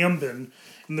Michael Gambon.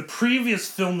 In the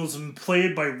previous film, it was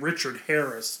played by Richard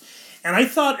Harris. And I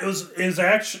thought it was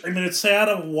actually, it's sad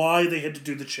of why they had to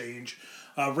do the change.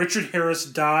 Richard Harris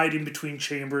died in between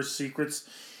Chambers, Secrets,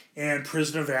 and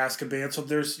Prisoner of Azkaban. So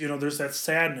there's that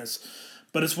sadness.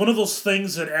 But it's one of those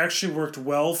things that actually worked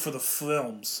well for the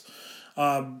films.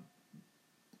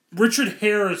 Richard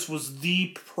Harris was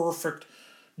the perfect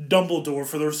Dumbledore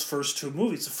for those first two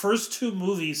movies. The first two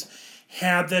movies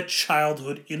had that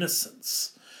childhood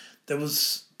innocence that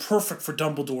was perfect for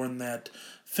Dumbledore in that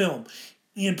film.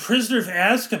 In Prisoner of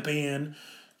Azkaban,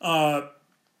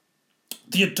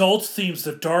 the adult themes,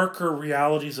 the darker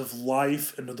realities of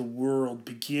life and of the world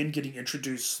begin getting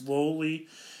introduced slowly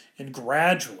and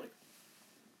gradually.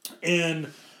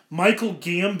 And Michael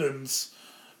Gambon's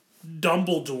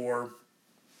Dumbledore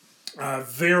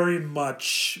very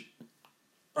much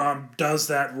does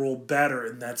that role better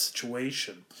in that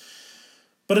situation.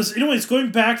 But it's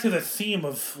going back to the theme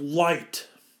of light,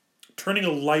 turning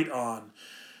a light on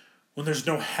when there's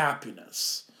no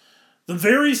happiness. The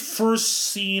very first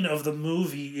scene of the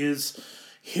movie is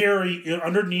Harry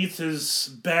underneath his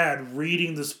bed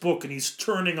reading this book, and he's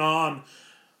turning on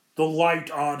the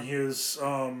light on his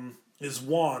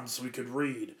wand so he could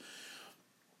read.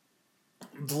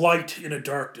 The light in a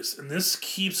darkness, and this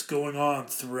keeps going on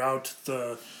throughout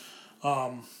the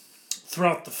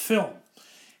film,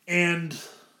 and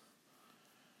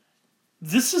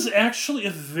this is actually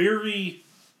a very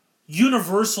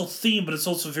universal theme, but it's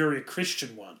also very a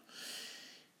Christian one.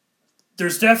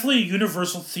 There's definitely a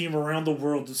universal theme around the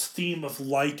world, this theme of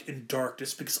light and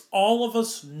darkness, because all of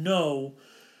us know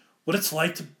what it's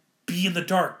like to be in the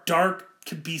dark. Dark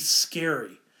can be scary.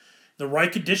 In the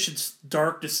right conditions,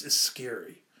 darkness is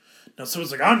scary. Now,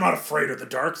 someone's like, I'm not afraid of the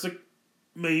dark. It's like,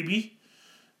 maybe.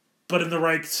 But in the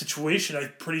right situation,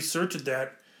 I'm pretty certain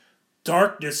that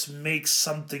darkness makes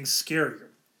something scarier.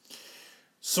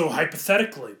 So,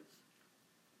 hypothetically,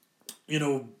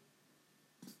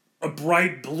 a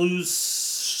bright blue,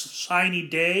 shiny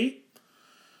day,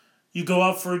 you go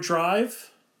out for a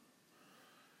drive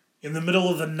in the middle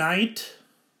of the night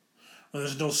when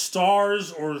there's no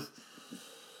stars or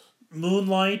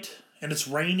moonlight and it's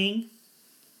raining.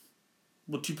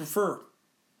 What do you prefer?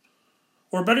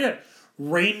 Or better yet,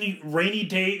 rainy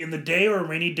day in the day or a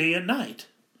rainy day at night.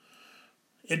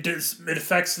 It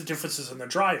affects the differences in the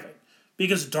driving.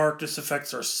 Because darkness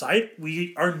affects our sight,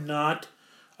 we are not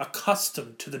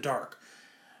accustomed to the dark.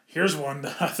 Here's one.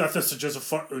 I thought this was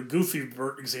just a goofy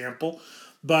example,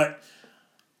 but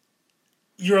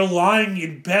you're lying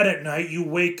in bed at night. You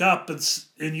wake up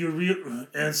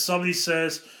and somebody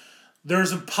says,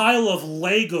 "There's a pile of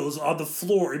Legos on the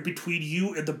floor in between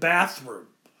you and the bathroom."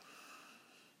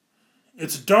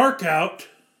 It's dark out.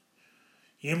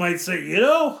 You might say,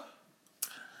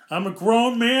 I'm a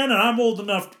grown man and I'm old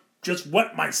enough to just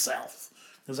wet myself.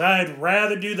 Because I'd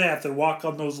rather do that than walk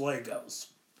on those Legos.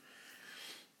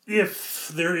 If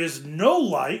there is no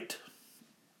light,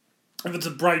 if it's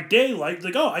a bright daylight,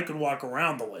 like, I could walk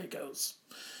around the Legos.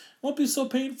 It won't be so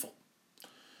painful.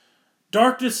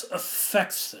 Darkness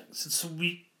affects things. And so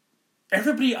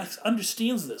everybody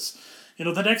understands this.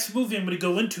 The next movie I'm going to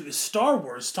go into is Star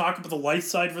Wars, talking about the light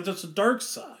side versus the dark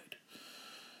side.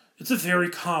 It's a very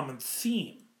common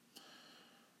theme.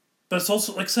 But it's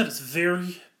also, like I said, it's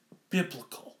very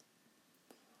biblical.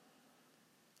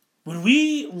 When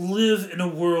we live in a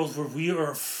world where we are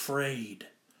afraid,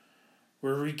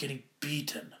 where we're getting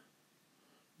beaten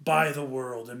by the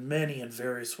world in many and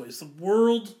various ways, the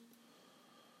world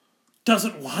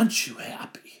doesn't want you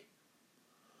happy.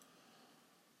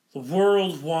 The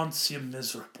world wants you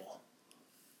miserable.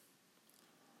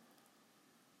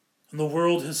 And the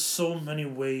world has so many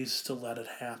ways to let it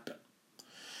happen.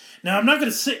 Now, I'm not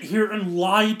going to sit here and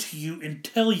lie to you and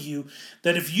tell you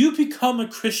that if you become a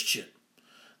Christian,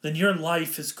 then your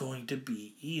life is going to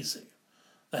be easy.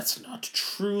 That's not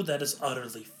true. That is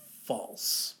utterly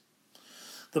false.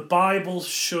 The Bible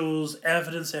shows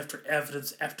evidence after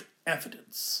evidence after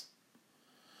evidence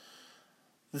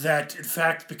that, in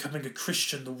fact, becoming a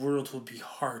Christian, the world will be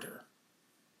harder.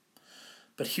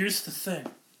 But here's the thing.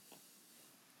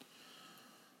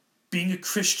 Being a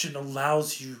Christian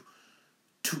allows you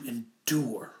to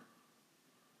endure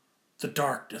the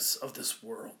darkness of this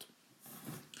world.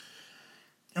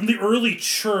 In the early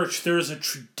church, there is a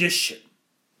tradition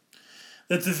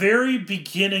that at the very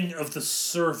beginning of the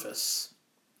service,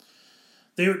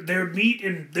 they'd meet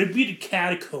in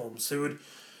catacombs. They would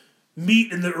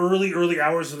meet in the early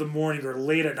hours of the morning or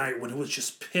late at night when it was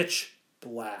just pitch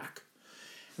black.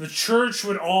 And the church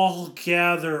would all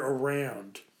gather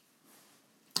around,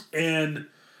 and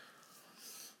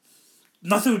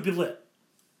nothing would be lit.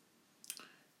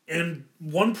 And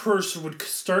one person would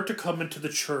start to come into the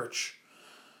church,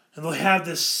 and they'll have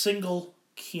this single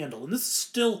candle. And this is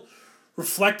still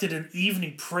reflected in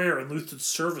evening prayer in Luther's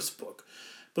service book.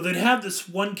 But they'd have this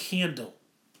one candle.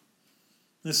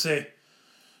 They say,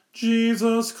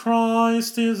 Jesus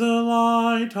Christ is the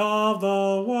light of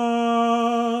the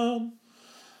world.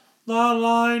 The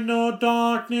light no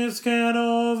darkness can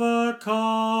overcome.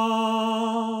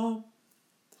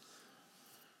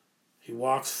 He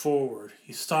walks forward.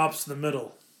 He stops in the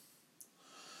middle.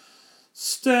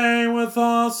 Stay with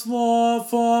us, Lord,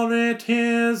 for it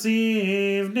is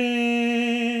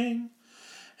evening,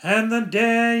 and the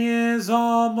day is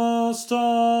almost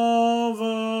over.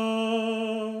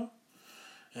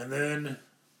 And then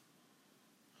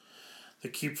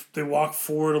they walk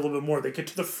forward a little bit more. They get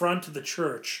to the front of the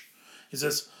church. He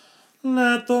says,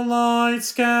 let the light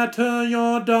scatter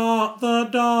the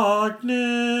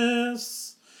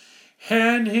darkness,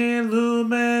 and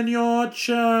illumine your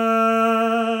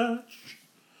church.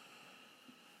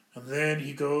 And then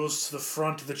he goes to the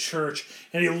front of the church,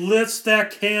 and he lifts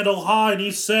that candle high, and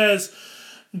he says,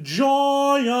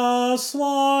 joyous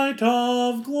light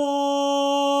of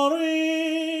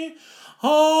glory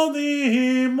of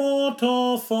the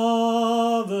immortal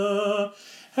Father,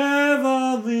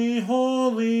 heavenly,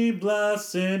 holy,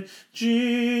 blessed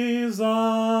Jesus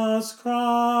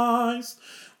Christ.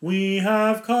 We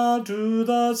have come to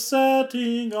the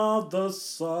setting of the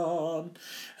sun,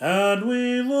 and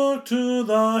we look to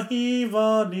the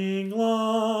evening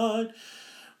light.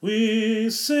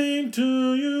 We sing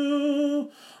to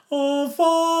you, O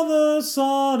Father,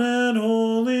 Son, and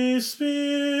Holy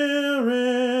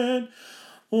Spirit,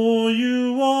 for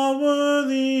you are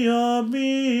worthy of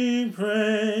being praised.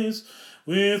 praise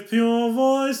with pure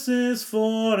voices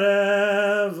forever.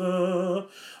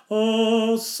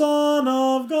 O Son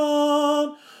of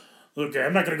God. Okay,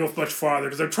 I'm not going to go much farther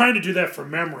because I'm trying to do that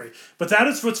from memory. But that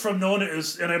is what's from known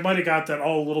as, and I might have got that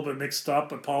all a little bit mixed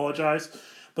up, apologize.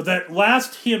 But that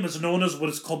last hymn is known as what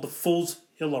is called the Fos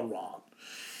Hilaron.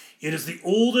 It is the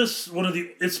oldest,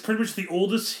 it's pretty much the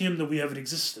oldest hymn that we have in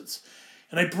existence.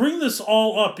 And I bring this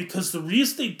all up because the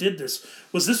reason they did this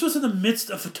was in the midst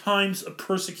of the times of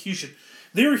persecution.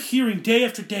 They were hearing day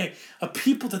after day of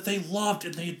people that they loved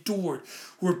and they adored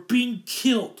who were being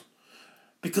killed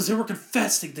because they were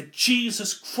confessing that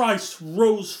Jesus Christ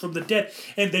rose from the dead,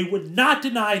 and they would not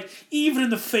deny it even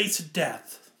in the face of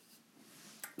death.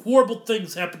 Horrible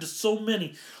things happened to so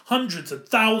many, hundreds and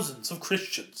thousands of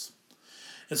Christians.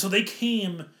 And so they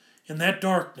came in that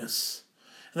darkness,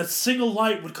 and that single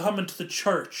light would come into the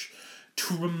church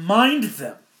to remind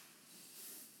them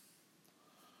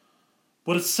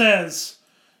what it says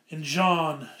in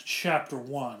John chapter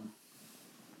 1.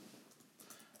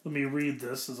 Let me read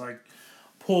this as I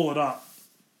pull it up.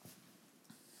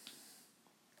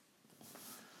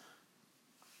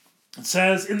 It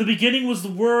says, "In the beginning was the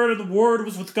Word, and the Word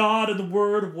was with God, and the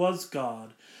Word was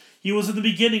God. He was in the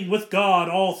beginning with God.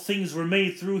 All things were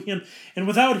made through him, and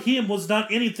without him was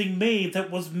not anything made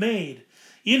that was made.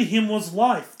 In him was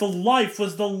life. The life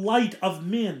was the light of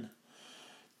men."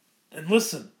 And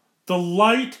listen, the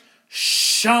light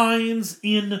shines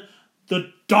in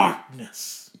the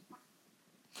darkness,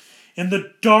 and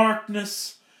the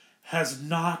darkness has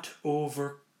not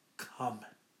overcome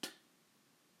it.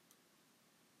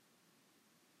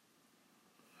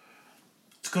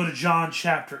 Let's go to John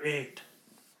chapter 8.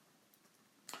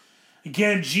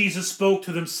 Again, Jesus spoke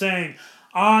to them, saying,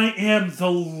 "I am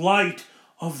the light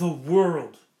of the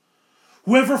world.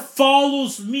 Whoever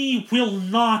follows me will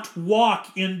not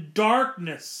walk in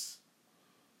darkness,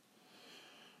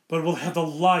 but will have the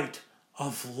light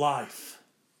of life."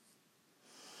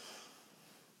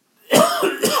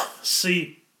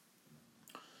 See,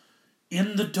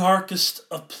 in the darkest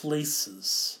of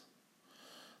places,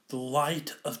 the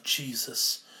light of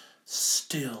Jesus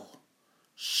still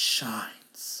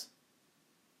shines.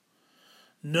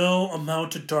 No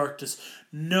amount of darkness,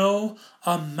 no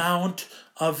amount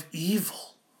of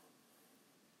evil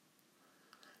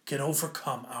can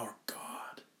overcome our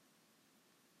God.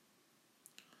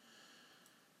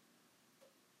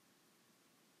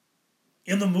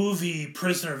 In the movie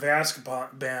Prisoner of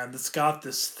Azkaban, it's got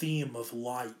this theme of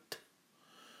light,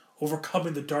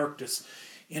 overcoming the darkness.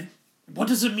 And what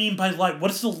does it mean by light?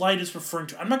 What is the light is referring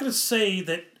to? I'm not going to say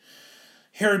that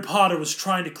Harry Potter was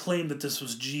trying to claim that this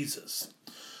was Jesus.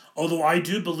 Although I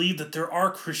do believe that there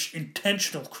are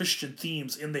intentional Christian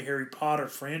themes in the Harry Potter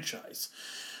franchise.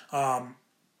 The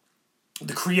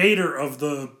creator of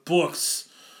the books,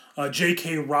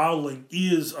 J.K. Rowling,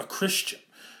 is a Christian.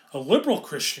 A liberal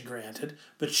Christian, granted,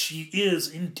 but she is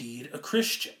indeed a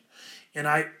Christian.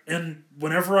 And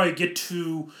whenever I get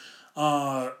to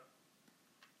the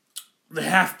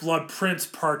Half-Blood Prince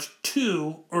Part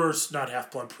 2, or not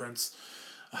Half-Blood Prince,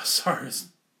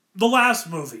 the last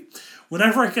movie.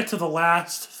 Whenever I get to the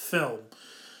last film,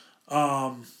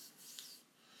 I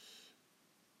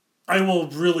will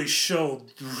really show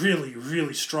really,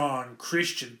 really strong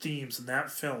Christian themes in that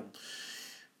film.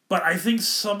 But I think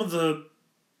some of the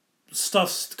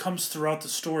stuff comes throughout the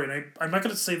story, and I'm not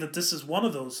going to say that this is one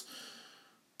of those,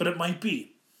 but it might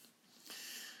be.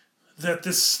 That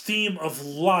this theme of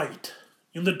light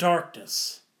in the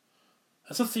darkness,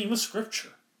 that's a theme of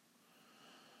Scripture.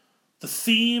 The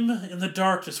theme in the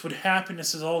darkness, when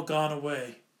happiness has all gone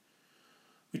away,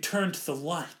 we turn to the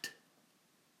light.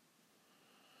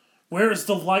 Where is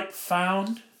the light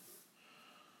found?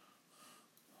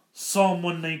 Psalm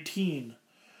 119.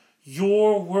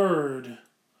 Your word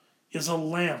is a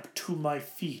lamp to my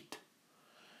feet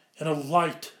and a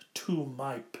light to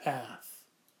my path.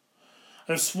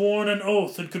 I have sworn an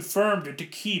oath and confirmed it to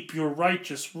keep your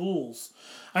righteous rules.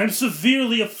 I am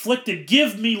severely afflicted.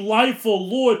 Give me life, O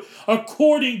Lord,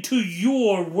 according to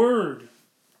your word.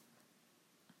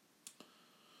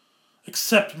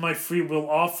 Accept my free will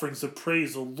offerings of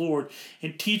praise, O Lord,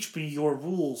 and teach me your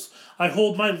rules. I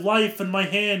hold my life in my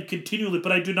hand continually,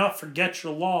 but I do not forget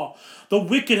your law. The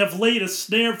wicked have laid a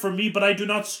snare for me, but I do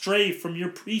not stray from your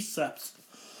precepts.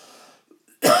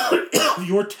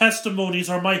 Your testimonies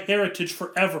are my heritage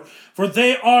forever, for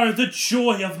they are the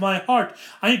joy of my heart.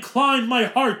 I incline my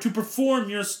heart to perform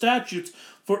your statutes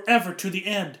forever to the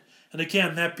end. And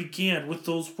again, that began with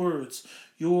those words.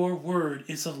 Your word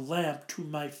is a lamp to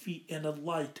my feet and a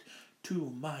light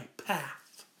to my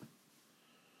path.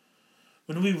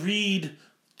 When we read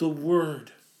the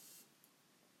word,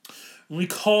 when we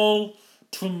call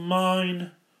to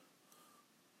mind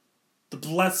the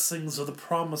blessings of the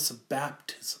promise of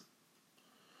baptism,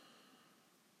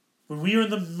 when we are in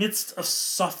the midst of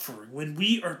suffering, when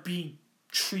we are being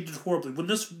treated horribly, when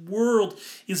this world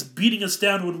is beating us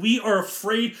down, when we are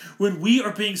afraid, when we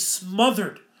are being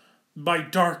smothered by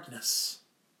darkness,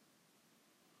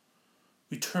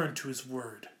 we turn to his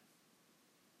word,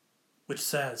 which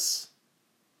says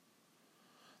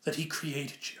that he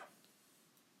created you.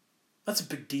 That's a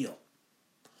big deal.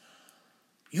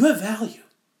 You have value.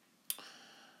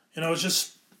 And I was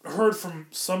just heard from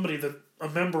somebody, that a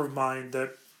member of mine,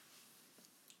 that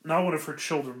not one of her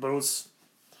children, but it was,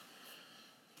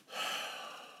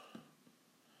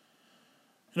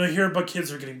 I hear about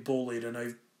kids are getting bullied, and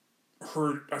I've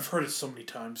heard it so many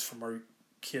times from our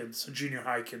kids, junior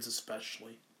high kids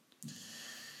especially.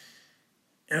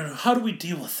 And how do we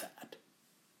deal with that?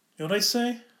 You know what I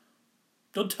say?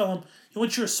 Don't tell them,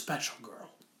 you're a special girl.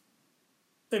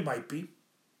 They might be.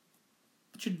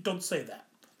 But you don't say that.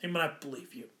 They might not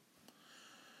believe you.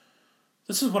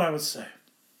 This is what I would say.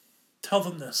 Tell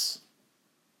them this.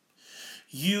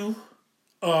 You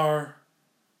are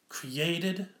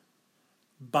created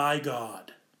by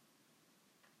God.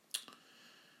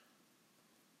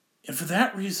 And for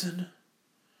that reason,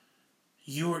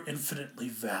 you are infinitely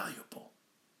valuable.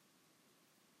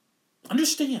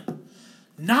 Understand,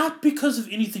 not because of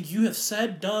anything you have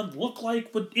said, done, look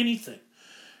like, but anything.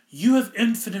 You have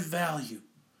infinite value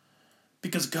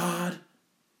because God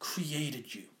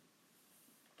created you.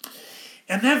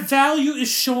 And that value is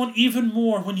shown even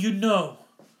more when you know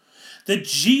that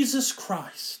Jesus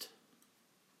Christ,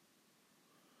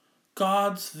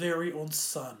 God's very own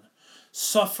Son,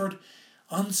 suffered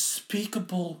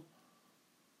unspeakable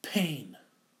pain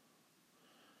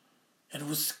and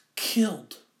was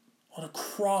killed on a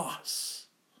cross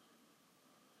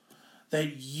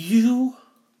that you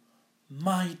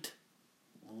might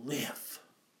live.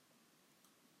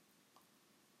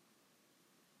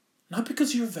 Not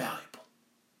because you're valuable,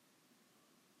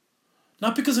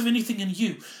 not because of anything in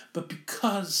you, but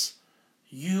because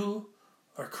you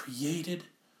are created,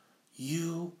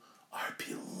 you are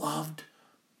beloved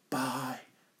by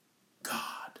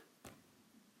God.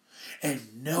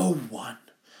 And no one,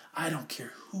 I don't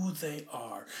care who they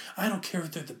are, I don't care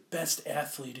if they're the best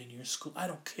athlete in your school, I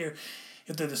don't care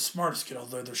if they're the smartest kid,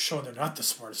 although they're showing they're not the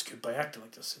smartest kid by acting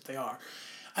like this, if they are.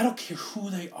 I don't care who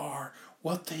they are,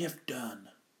 what they have done.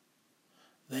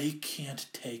 They can't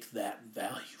take that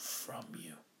value from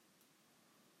you.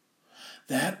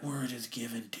 That word is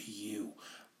given to you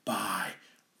by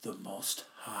the Most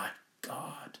High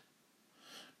God.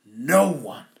 No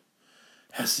one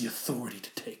has the authority to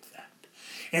take that.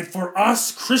 And for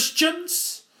us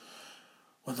Christians,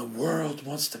 when the world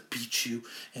wants to beat you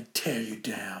and tear you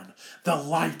down, the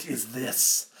light is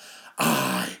this: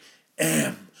 I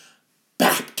am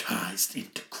baptized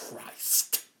into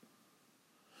Christ.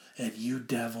 And you,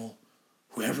 devil,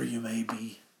 whoever you may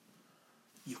be,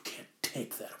 you can't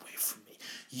take that away from me.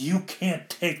 You can't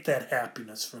take that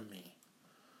happiness from me.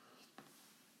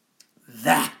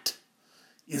 That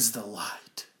is the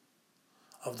light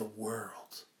of the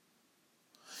world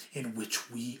in which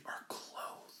we are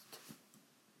clothed.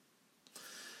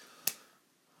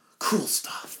 Cool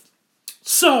stuff.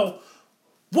 So,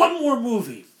 one more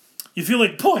movie. You feel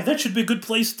like, boy, that should be a good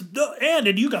place to end.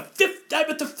 And you got I'm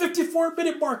at the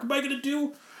 54-minute mark. Am I going to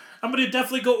do? I'm going to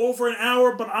definitely go over an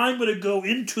hour, but I'm going to go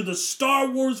into the Star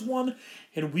Wars one,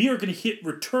 and we are going to hit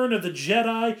Return of the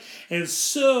Jedi. And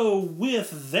so,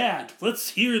 with that,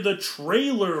 let's hear the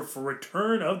trailer for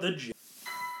Return of the Jedi.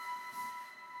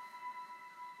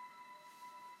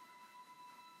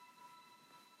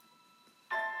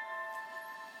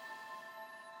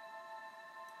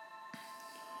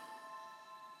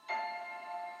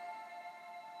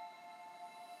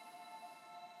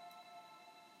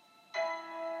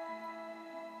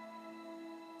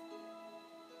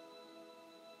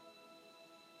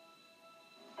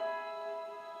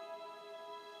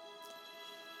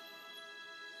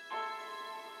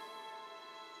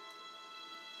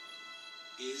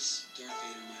 Is Darth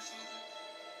Vader my father?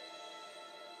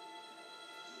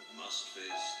 You must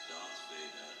face Darth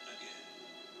Vader again.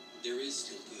 There is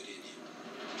still good in him.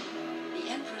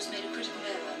 The Emperor's made a critical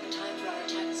error. The time for our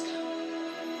attack has come.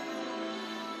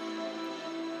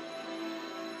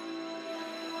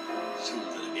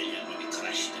 The rebellion will be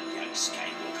crushed and young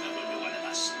Skywalker will be one of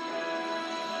us.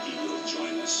 He will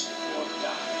join us or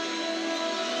die.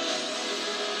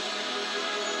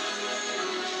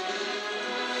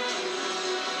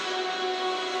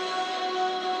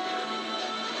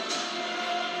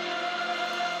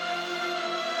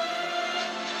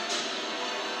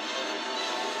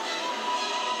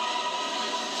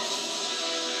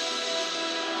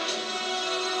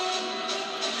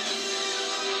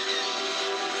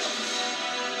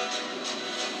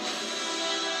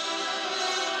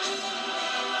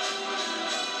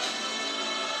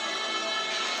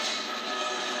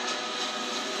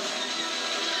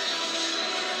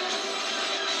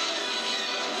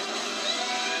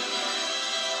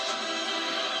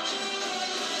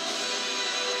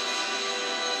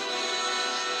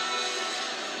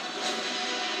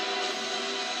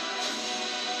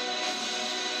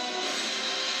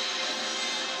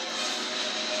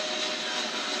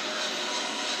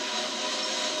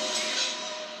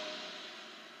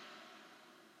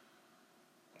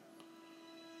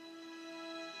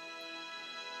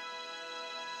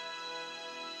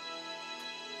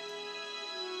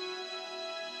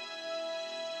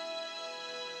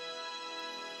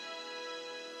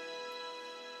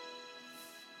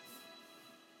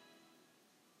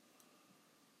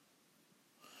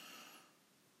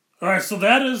 All right, so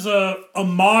that is a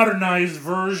modernized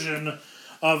version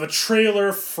of a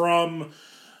trailer from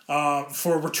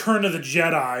for Return of the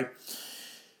Jedi.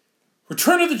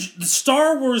 Return of the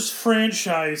Star Wars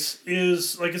franchise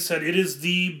is, like I said, it is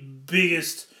the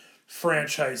biggest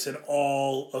franchise in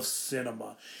all of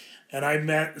cinema.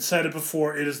 And said it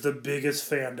before, it is the biggest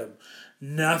fandom.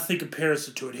 Nothing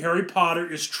compares to it. Harry Potter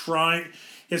is trying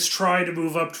to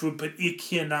move up to it, but it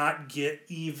cannot get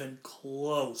even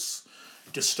close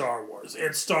to Star Wars.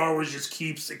 And Star Wars just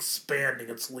keeps expanding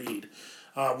its lead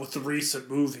with the recent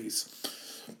movies.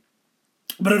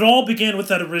 But it all began with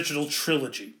that original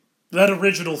trilogy. That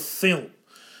original film.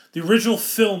 The original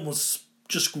film was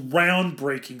just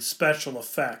groundbreaking special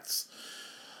effects.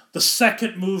 The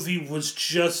second movie was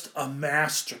just a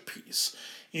masterpiece.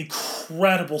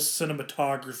 Incredible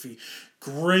cinematography,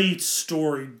 great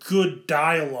story, good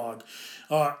dialogue.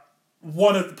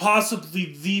 One of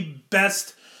possibly the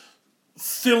best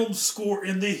film score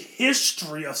in the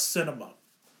history of cinema.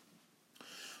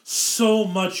 So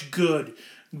much good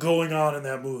going on in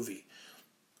that movie.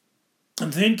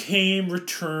 And then came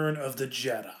Return of the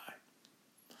Jedi.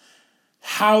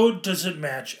 How does it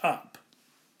match up?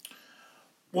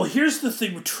 Well, here's the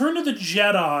thing. Return of the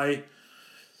Jedi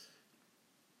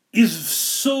is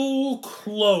so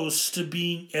close to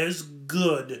being as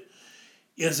good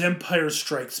as Empire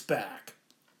Strikes Back.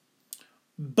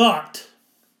 But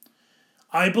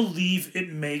I believe it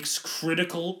makes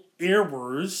critical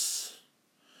errors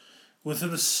within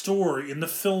the story, in the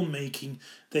filmmaking,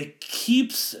 that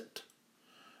keeps it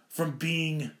from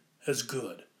being as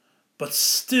good. But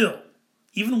still,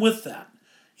 even with that,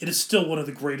 it is still one of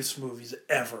the greatest movies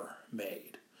ever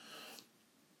made.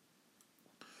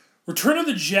 Return of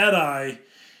the Jedi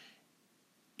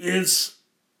is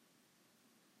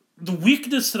the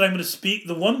weakness that I'm going to speak.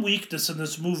 The one weakness in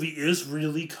this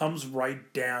movie comes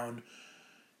right down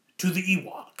to the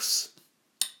Ewoks.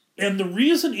 And the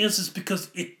reason is because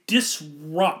it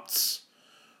disrupts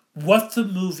what the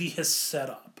movie has set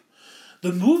up.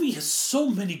 The movie has so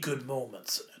many good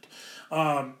moments in it.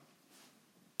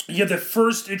 You have the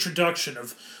first introduction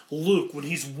of Luke when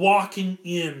he's walking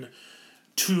in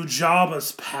to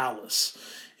Jabba's palace,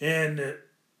 and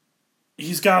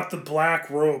he's got the black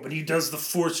robe, and he does the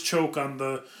force choke on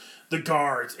the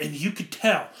guards, and you could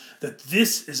tell that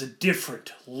this is a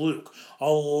different Luke.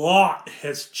 A lot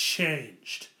has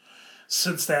changed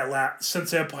since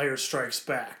Empire Strikes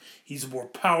Back. He's more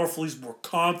powerful. He's more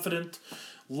confident.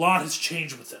 A lot has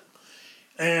changed with him,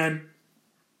 and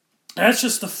that's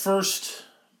just the first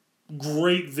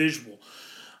great visual.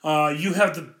 You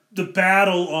have the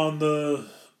battle on the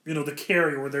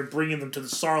carrier where they're bringing them to the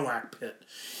Sarlacc pit.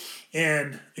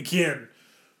 And again,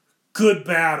 good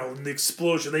battle and the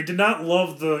explosion. They did not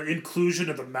love the inclusion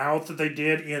of the mouth that they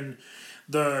did in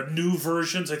the new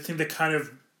versions. I think they kind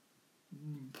of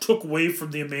took away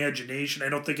from the imagination. I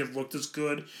don't think it looked as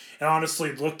good. And honestly,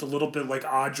 it looked a little bit like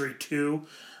Audrey 2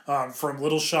 from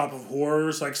Little Shop of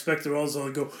Horrors. I expected also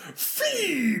to go,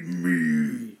 "Feed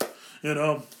me!"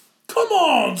 Come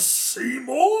on,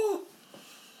 Seymour!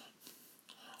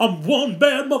 I'm one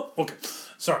bad Okay,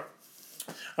 sorry.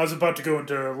 I was about to go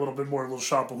into a little bit more Little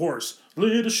Shop of Horrors.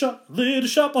 Little shop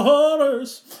of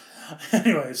Horrors.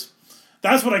 Anyways,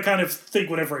 that's what I kind of think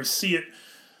whenever I see it.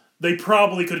 They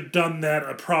probably could have done that.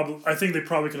 I think they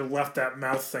probably could have left that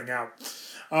mouth thing out.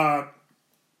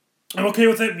 I'm okay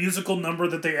with that musical number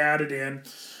that they added in.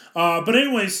 But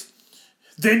anyways,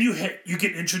 then you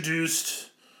get introduced.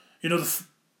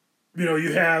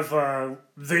 You have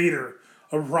Vader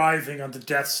arriving on the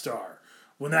Death Star.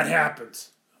 When that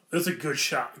happens, it's a good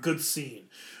shot, good scene.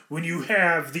 When you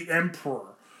have the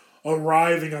Emperor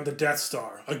arriving on the Death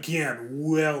Star, again,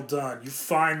 well done. You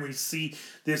finally see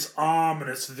this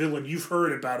ominous villain. You've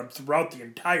heard about him throughout the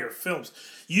entire films.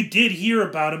 You did hear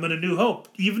about him in A New Hope,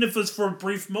 even if it was for a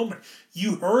brief moment.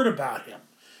 You heard about him.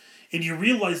 And you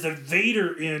realize that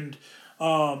Vader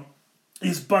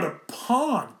is but a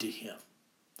pawn to him.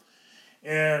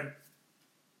 And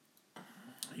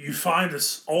you find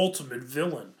this ultimate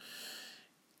villain.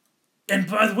 And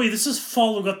by the way, this is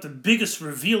following up the biggest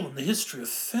reveal in the history of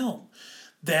film,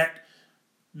 that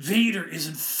Vader is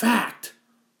in fact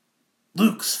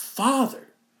Luke's father.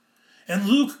 And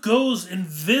Luke goes and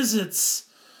visits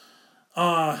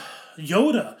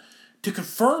Yoda to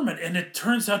confirm it, and it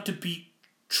turns out to be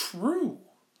true.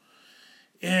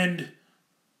 And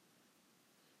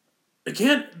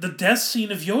again, the death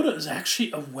scene of Yoda is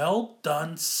actually a well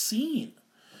done scene.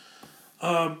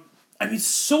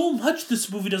 So much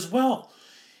this movie does well.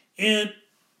 And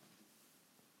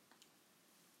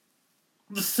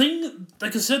the thing,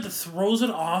 like I said, that throws it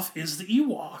off is the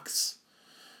Ewoks.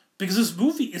 Because this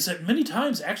movie is at many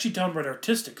times actually downright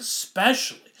artistic,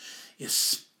 especially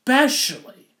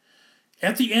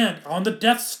at the end on the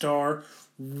Death Star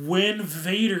when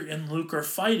Vader and Luke are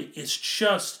fighting. It's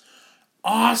just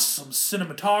awesome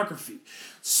cinematography.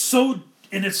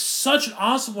 And it's such an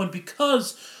awesome one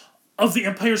because of the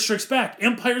Empire Strikes Back.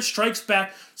 Empire Strikes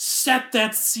Back set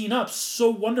that scene up so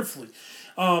wonderfully.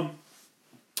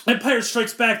 Empire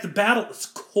Strikes Back, the battle is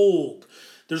cold.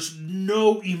 There's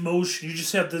no emotion. You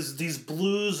just have these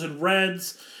blues and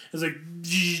reds. It's like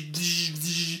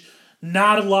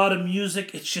not a lot of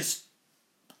music. It's just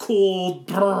cold,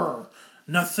 brr,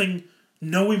 nothing,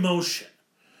 no emotion.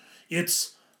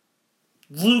 It's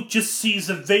Luke just sees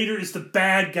that Vader is the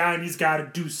bad guy and he's got to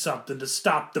do something to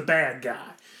stop the bad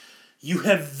guy. You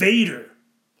have Vader.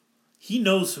 He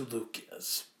knows who Luke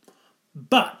is.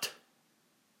 But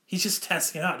he's just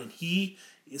testing it out and he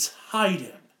is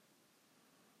hiding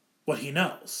what he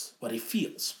knows, what he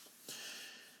feels.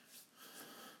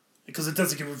 Because it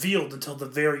doesn't get revealed until the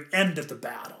very end of the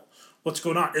battle. What's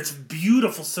going on? It's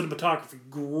beautiful cinematography,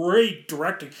 great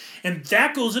directing, and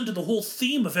that goes into the whole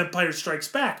theme of Empire Strikes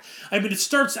Back. I mean, it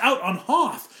starts out on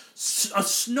Hoth, a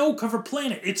snow-covered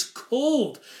planet. It's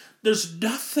cold. There's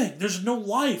nothing. There's no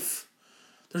life.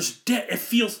 There's dead.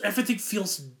 Everything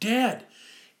feels dead,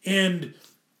 and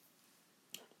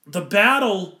the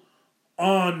battle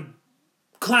on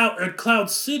Cloud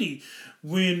City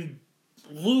when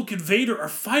Luke and Vader are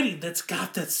fighting, that's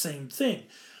got that same thing.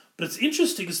 But it's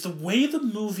interesting is the way the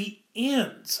movie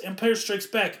ends. Empire Strikes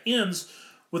Back ends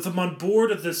with them on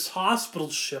board of this hospital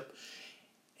ship.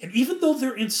 And even though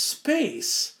they're in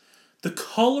space, the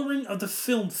coloring of the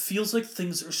film feels like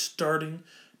things are starting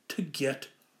to get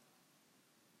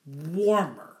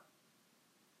warmer.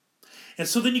 And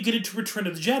so then you get into Return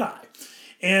of the Jedi.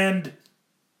 And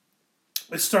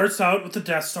it starts out with the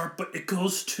Death Star, but it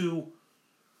goes to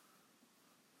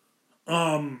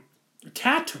Tatooine.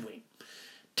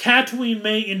 Tatooine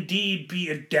may indeed be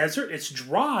a desert. It's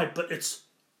dry, but it's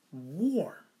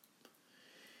warm.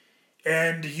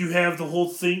 And you have the whole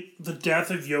thing, the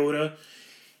death of Yoda,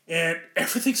 and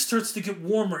everything starts to get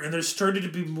warmer, and there's starting to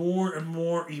be more and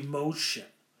more emotion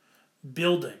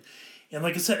building. And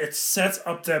like I said, it sets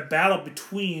up that battle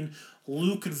between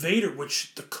Luke and Vader,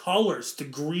 which the colors, the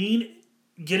green,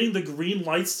 getting the green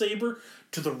lightsaber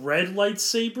to the red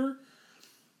lightsaber,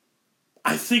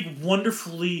 I think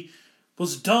wonderfully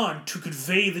was done to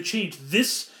convey the change.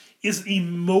 This is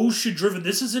emotion driven.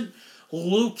 This isn't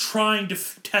Luke trying to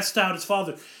test out his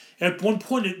father. At one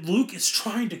point, Luke is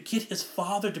trying to get his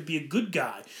father to be a good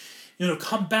guy.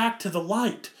 Come back to the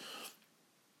light.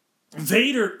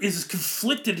 Vader is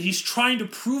conflicted. He's trying to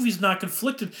prove he's not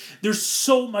conflicted. There's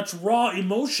so much raw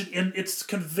emotion, and it's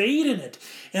conveyed in it.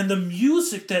 And the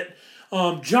music that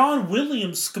John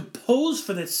Williams composed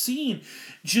for that scene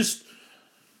just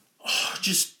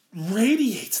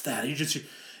radiates that.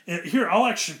 And here, I'll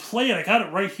actually play it. I got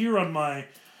it right here on my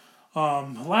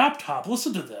laptop.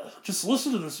 Listen to this. Just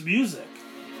listen to this music.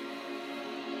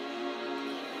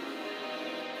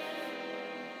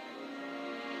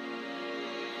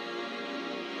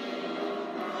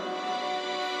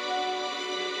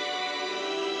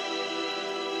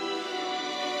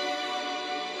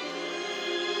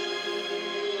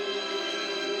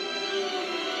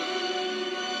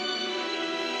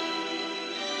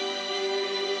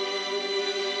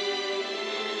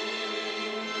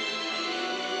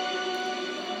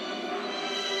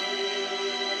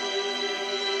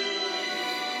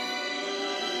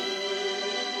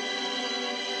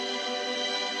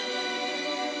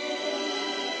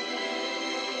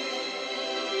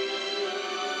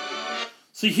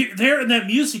 So there in that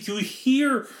music, you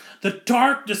hear the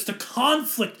darkness, the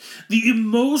conflict, the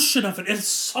emotion of it. It's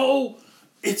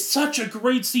such a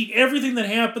great scene. Everything that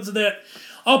happens in that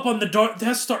up on the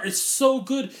Death Star is so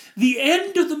good. The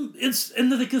end of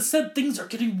and like I said, things are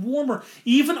getting warmer.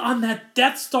 Even on that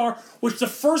Death Star, which the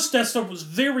first Death Star was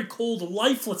very cold and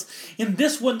lifeless. In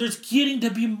this one, there's getting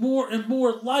to be more and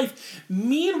more life.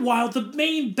 Meanwhile, the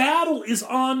main battle is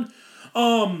on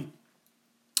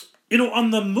on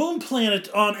the moon planet,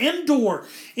 on Endor,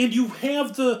 and you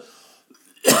have the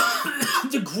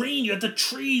the green, you have the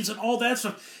trees and all that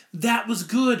stuff. That was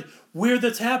good. Where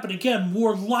that's happened, again,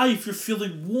 more life, you're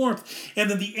feeling warmth. And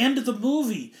then the end of the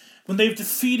movie, when they've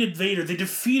defeated Vader, they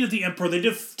defeated the Emperor, they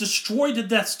destroyed the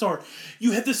Death Star,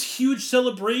 you had this huge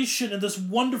celebration and this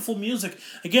wonderful music.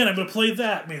 Again, I'm going to play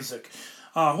that music.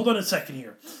 Hold on a second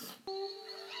here.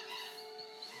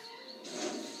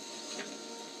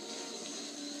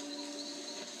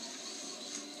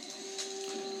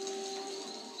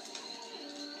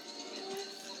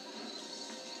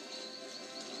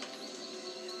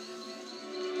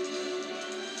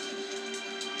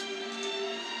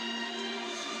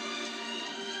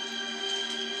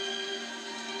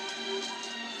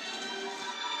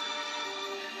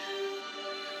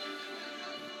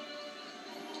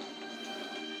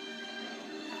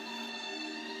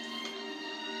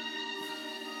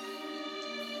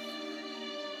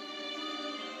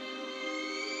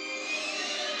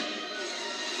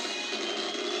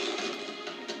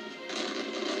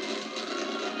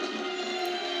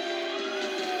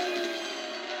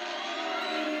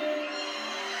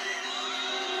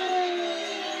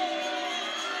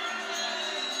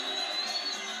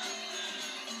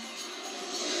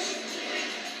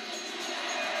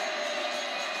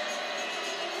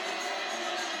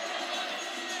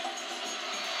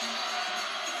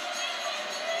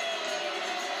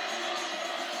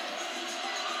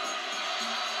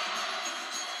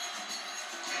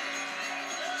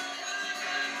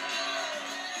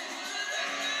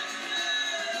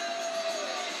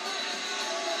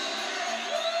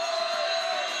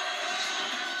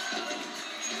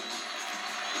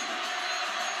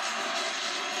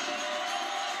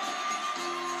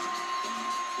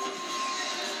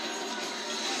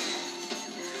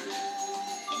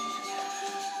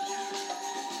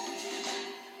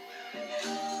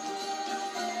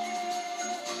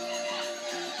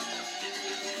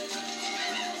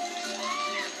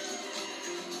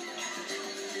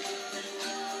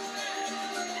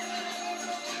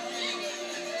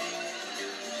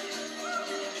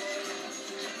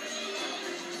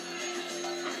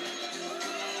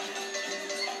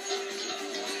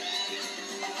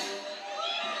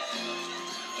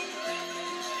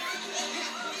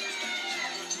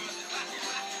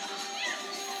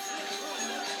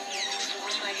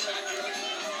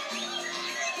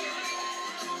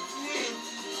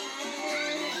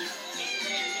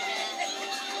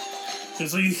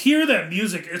 So you hear that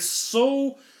music, it's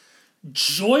so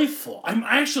joyful.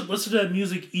 I actually listen to that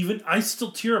music I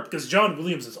still tear up because John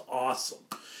Williams is awesome.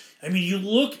 I mean,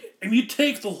 you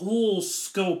take the whole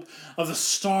scope of the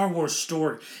Star Wars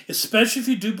story, especially if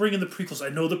you do bring in the prequels. I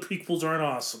know the prequels aren't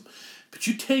awesome, but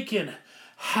you take in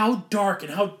how dark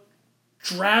and how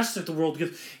drastic the world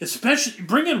gets, especially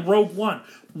bring in Rogue One.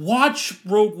 Watch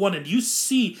Rogue One and you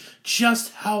see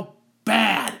just how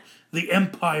bad the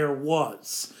Empire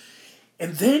was.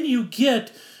 And then you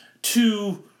get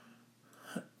to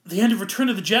the end of Return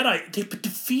of the Jedi. They've been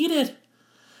defeated.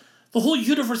 The whole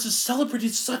universe is celebrating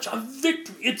such a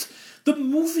victory. The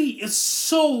movie is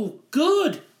so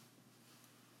good.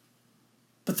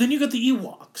 But then you got the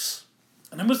Ewoks.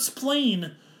 And I'm going to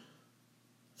explain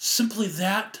simply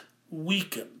that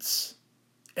weakens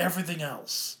everything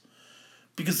else.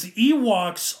 Because the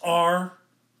Ewoks are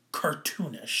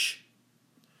cartoonish.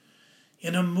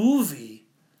 In a movie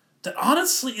that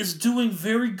honestly is doing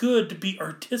very good to be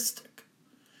artistic.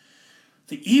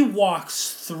 The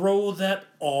Ewoks throw that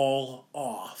all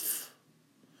off.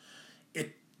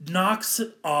 It knocks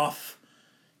it off.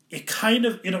 It kind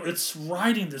of, it's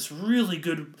riding this really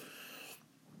good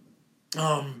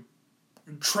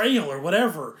trail or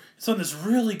whatever. It's on this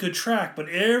really good track, but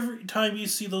every time you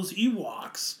see those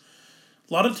Ewoks,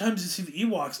 a lot of times you see the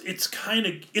Ewoks,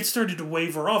 it started to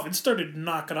waver off. It started to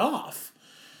knock it off.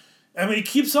 I mean, it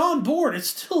keeps on board. It's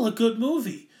still a good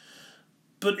movie.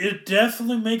 But it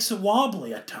definitely makes it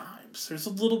wobbly at times. There's a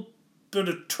little bit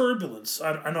of turbulence.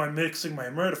 I know I'm mixing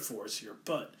my metaphors here,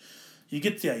 but you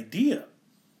get the idea,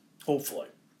 hopefully.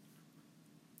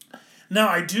 Now,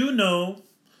 I do know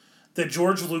that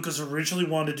George Lucas originally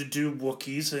wanted to do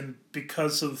Wookiees, and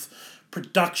because of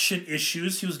production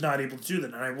issues, he was not able to do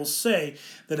that. And I will say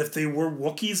that if they were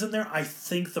Wookiees in there, I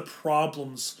think the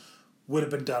problems would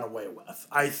have been done away with.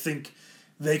 I think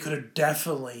they could have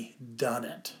definitely done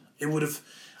it.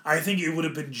 I think it would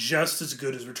have been just as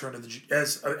good as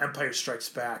as Empire Strikes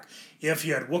Back if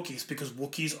you had Wookiees, because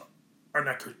Wookiees are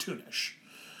not cartoonish.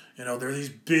 They're these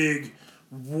big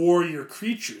warrior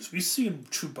creatures. We see in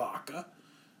Chewbacca.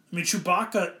 I mean,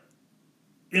 Chewbacca,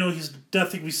 he's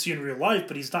nothing we see in real life,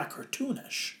 but he's not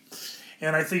cartoonish.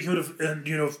 And I think he would have,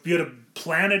 if you had a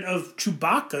planet of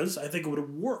Chewbaccas, I think it would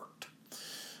have worked.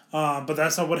 But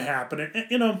that's not what happened.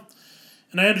 And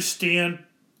I understand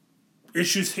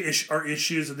issues are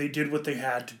issues, and they did what they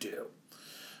had to do.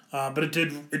 But it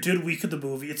did weaken the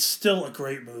movie. It's still a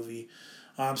great movie.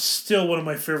 Still one of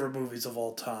my favorite movies of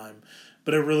all time.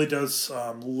 But it really does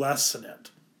lessen it.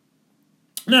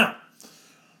 Now,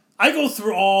 I go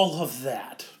through all of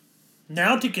that.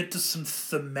 Now to get to some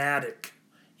thematic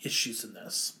issues in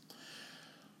this.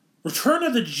 Return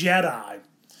of the Jedi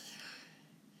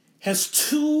has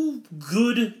two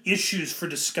good issues for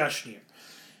discussion here.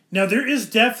 Now, there is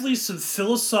definitely some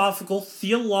philosophical,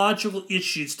 theological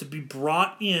issues to be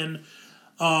brought in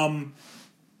for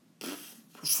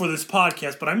this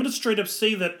podcast, but I'm going to straight up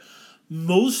say that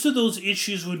most of those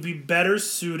issues would be better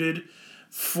suited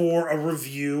for a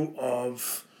review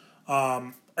of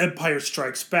Empire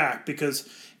Strikes Back, because,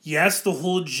 yes, the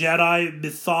whole Jedi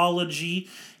mythology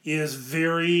is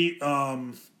very,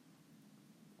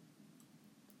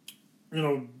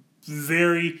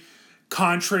 very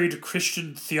contrary to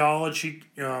Christian theology,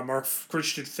 or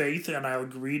Christian faith, and I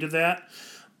agree to that.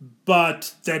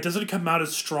 But that doesn't come out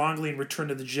as strongly in Return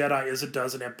of the Jedi as it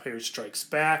does in Empire Strikes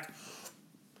Back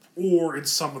or in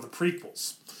some of the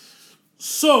prequels.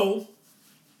 So,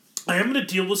 I am going to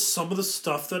deal with some of the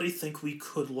stuff that I think we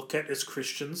could look at as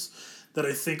Christians that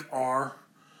I think are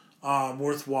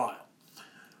worthwhile.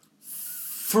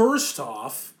 First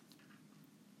off,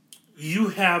 you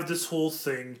have this whole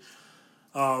thing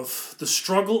of the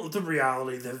struggle of the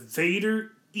reality that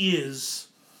Vader is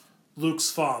Luke's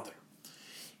father.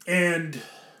 And,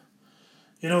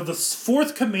 the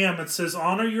fourth commandment says,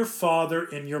 honor your father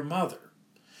and your mother.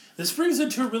 This brings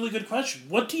into a really good question.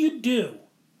 What do you do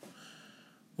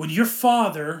when your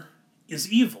father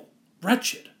is evil,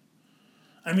 wretched?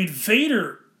 I mean,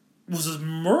 Vader was a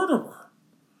murderer.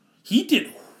 He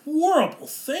did horrible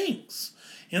things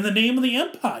in the name of the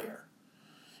Empire.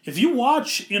 If you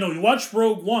watch, you watch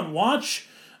Rogue One, watch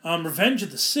Revenge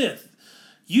of the Sith,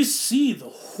 you see the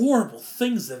horrible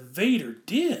things that Vader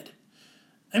did.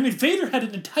 I mean, Vader had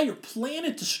an entire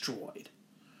planet destroyed.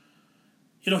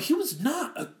 He was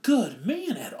not a good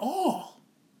man at all.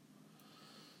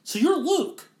 So you're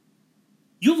Luke.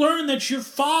 You learn that your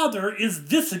father is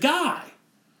this guy.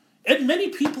 And many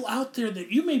people out there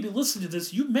that you may be listening to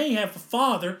this, you may have a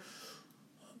father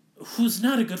who's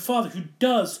not a good father, who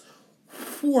does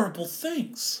horrible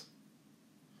things.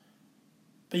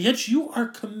 But yet you are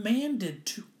commanded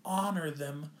to honor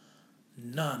them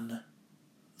none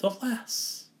the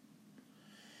less.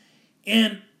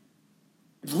 And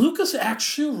Luke is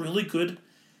actually a really good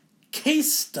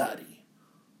case study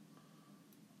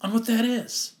on what that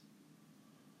is.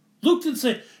 Luke didn't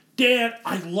say, Dad,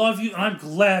 I love you and I'm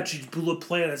glad you blew a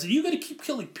planet. I said, you got to keep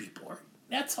killing people. Right?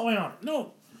 That's how I honor.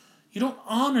 No, you don't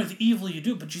honor the evil you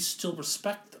do, but you still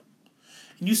respect them.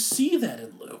 And you see that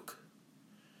in Luke.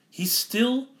 He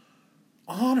still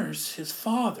honors his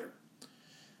father.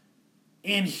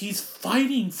 And he's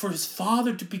fighting for his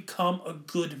father to become a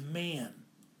good man.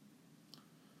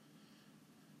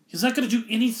 He's not going to do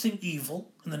anything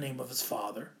evil in the name of his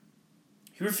father.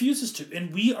 He refuses to.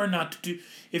 And we are not to do...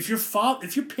 If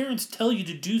your parents tell you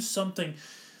to do something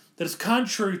that is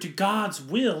contrary to God's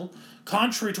will,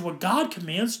 contrary to what God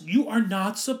commands, you are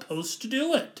not supposed to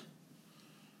do it.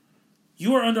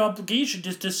 You are under obligation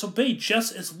to disobey,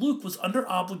 just as Luke was under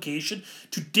obligation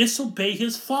to disobey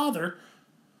his father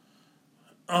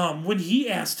when he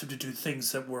asked him to do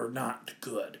things that were not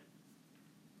good.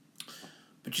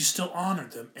 But you still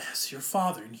honored them as your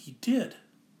father, and he did.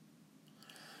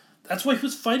 That's why he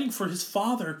was fighting for his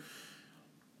father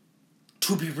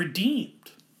to be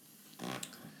redeemed.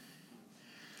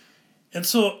 And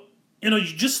so, you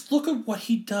just look at what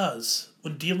he does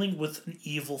when dealing with an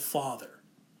evil father.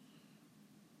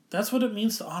 That's what it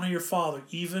means to honor your father,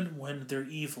 even when they're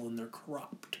evil and they're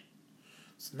corrupt.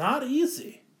 It's not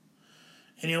easy.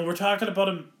 And, we're talking about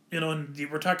him, and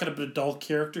we're talking about a dull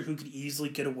character who could easily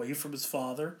get away from his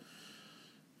father.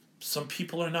 Some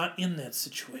people are not in that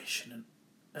situation,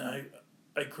 and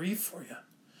I grieve for you.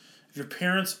 If your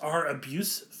parents are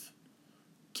abusive,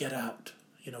 get out.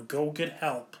 Go get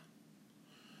help.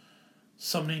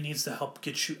 Somebody needs to help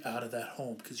get you out of that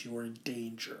home because you are in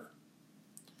danger.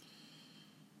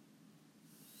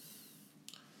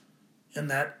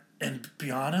 And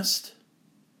be honest,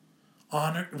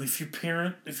 honor, if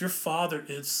your father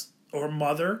or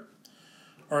mother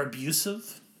are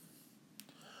abusive,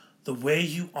 the way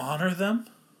you honor them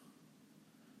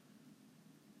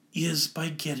is by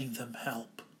getting them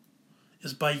help.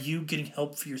 Is by you getting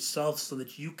help for yourself so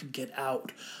that you can get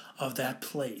out of that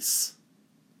place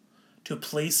to a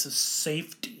place of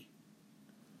safety.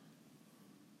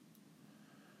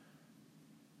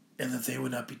 And that they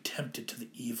would not be tempted to the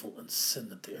evil and sin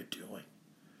that they are doing.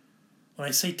 When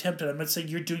I say tempted, I'm not saying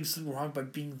you're doing something wrong by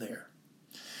being there.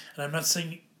 And I'm not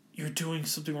saying you're doing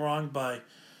something wrong by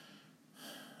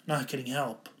not getting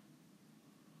help.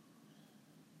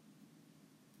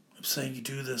 I'm saying you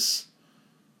do this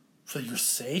for your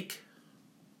sake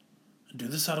and do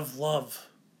this out of love,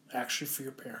 actually, for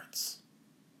your parents.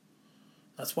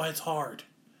 That's why it's hard,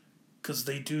 because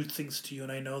they do things to you,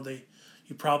 and I know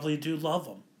you probably do love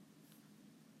them.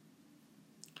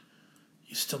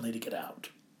 You still need to get out.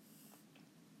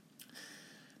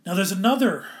 Now, there's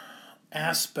another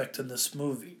aspect in this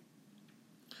movie,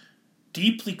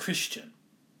 deeply Christian.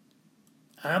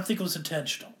 I don't think it was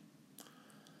intentional.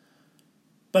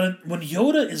 But when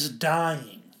Yoda is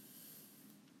dying,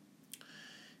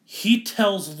 he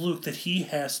tells Luke that he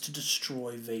has to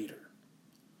destroy Vader.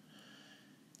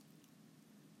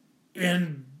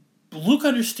 And Luke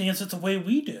understands it the way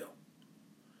we do.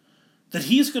 That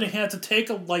he's going to have to take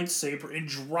a lightsaber and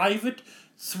drive it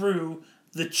through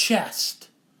the chest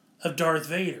of Darth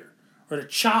Vader, or to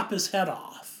chop his head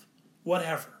off,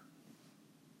 whatever.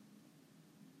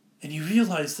 And you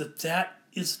realize that that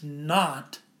is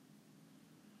not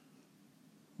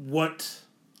what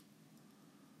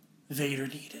Vader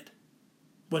needed,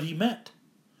 what he meant.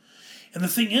 And the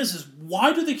thing is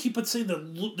why do they keep on saying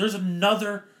that there's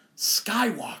another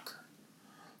Skywalker?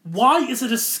 Why is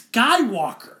it a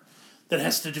Skywalker that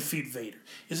has to defeat Vader?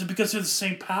 Is it because they're the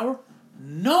same power?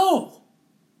 No.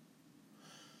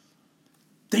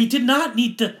 They did not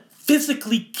need to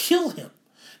physically kill him.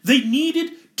 They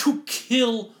needed to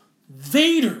kill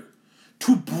Vader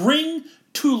to bring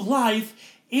to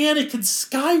life Anakin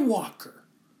Skywalker.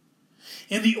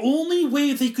 And the only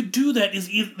way they could do that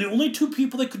the only two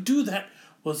people that could do that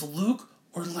was Luke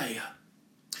or Leia.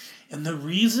 And the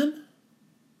reason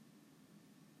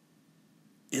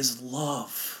is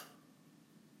love.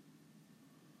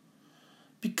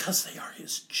 Because they are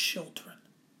his children.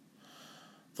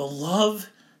 The love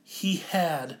he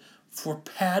had for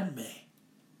Padme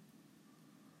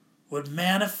would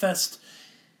manifest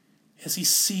as he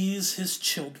sees his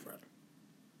children.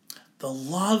 The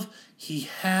love he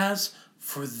has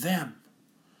for them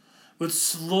would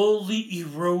slowly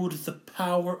erode the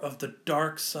power of the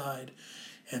dark side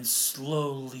and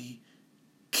slowly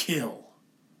kill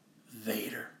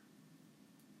Vader.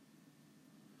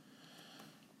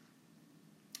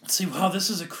 See, how this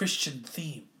is a Christian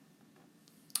theme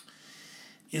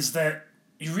is that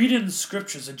you read in the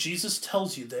scriptures that Jesus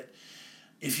tells you that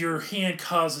if your hand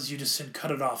causes you to sin,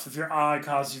 cut it off. If your eye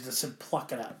causes you to sin,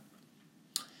 pluck it out.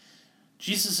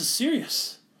 Jesus is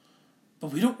serious.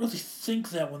 But we don't really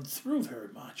think that one through very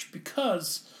much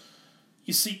because,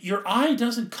 you see, your eye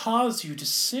doesn't cause you to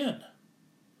sin.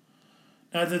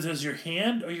 Neither does your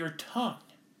hand or your tongue.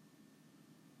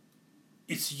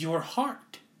 It's your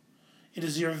heart. It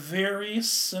is your very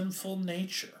sinful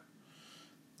nature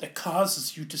that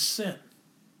causes you to sin.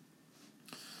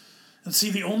 And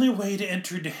see, the only way to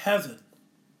enter into heaven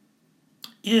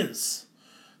is,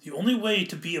 the only way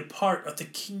to be a part of the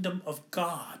kingdom of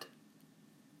God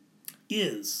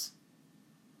is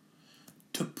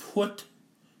to put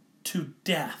to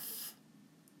death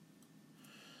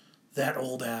that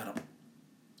old Adam.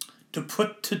 To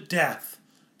put to death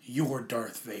your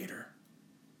Darth Vader.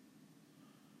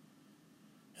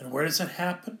 And where does it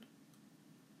happen?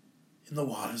 In the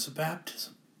waters of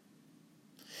baptism.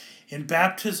 In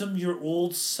baptism, your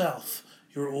old self,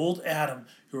 your old Adam,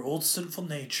 your old sinful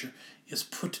nature is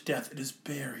put to death. It is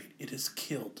buried. It is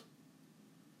killed.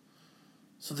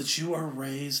 So that you are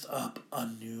raised up a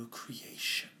new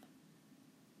creation.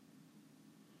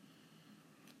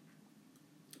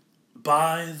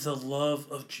 By the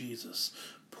love of Jesus,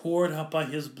 poured out by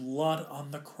his blood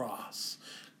on the cross,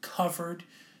 covering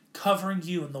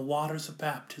you in the waters of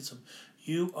baptism,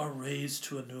 you are raised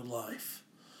to a new life.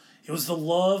 It was the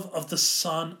love of the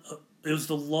Son, it was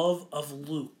the love of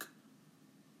Luke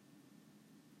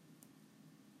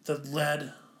that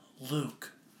led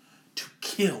Luke to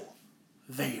kill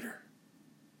Vader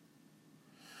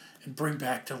and bring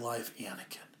back to life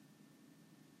Anakin.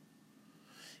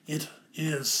 It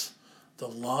is the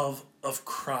love of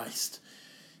Christ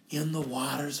in the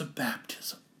waters of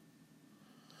baptism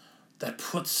that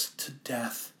puts to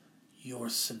death your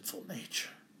sinful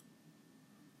nature.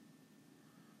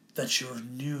 That your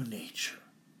new nature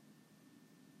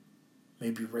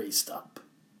may be raised up.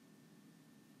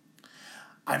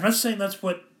 I'm not saying that's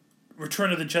what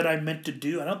Return of the Jedi meant to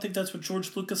do. I don't think that's what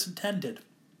George Lucas intended.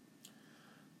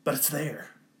 But it's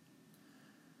there.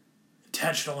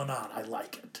 Intentional or not, I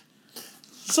like it.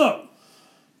 So,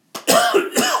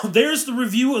 there's the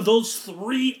review of those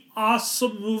 3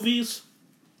 awesome movies.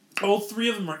 All 3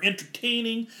 of them are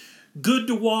entertaining, good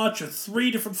to watch, of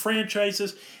 3 different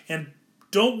franchises, and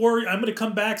don't worry, I'm going to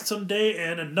come back someday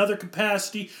and in another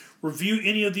capacity review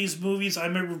any of these movies.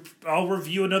 I'll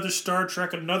review another Star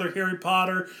Trek, another Harry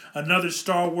Potter, another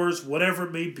Star Wars, whatever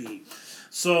it may be.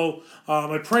 So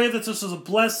I pray that this is a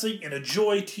blessing and a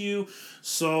joy to you.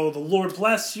 So the Lord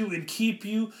bless you and keep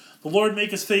you. The Lord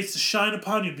make his face to shine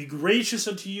upon you, be gracious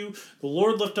unto you. The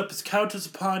Lord lift up his countenance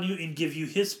upon you and give you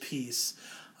his peace.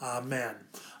 Amen.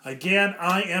 Again,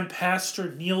 I am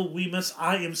Pastor Neil Weemus.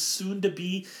 I am soon to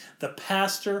be the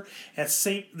pastor at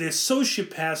the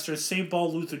associate pastor at St.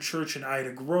 Paul Lutheran Church in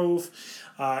Ida Grove.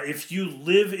 If you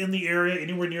live in the area,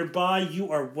 anywhere nearby,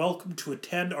 you are welcome to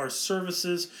attend our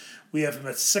services. We have them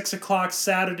at 6 o'clock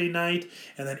Saturday night,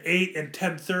 and then 8 and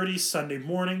 10:30 Sunday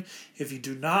morning. If you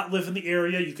do not live in the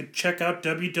area, you can check out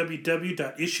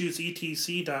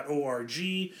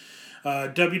www.issuesetc.org,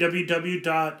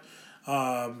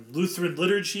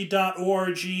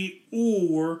 www.lutheranliturgy.org,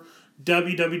 or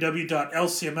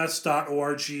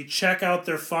www.lcms.org. Check out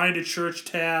their Find a Church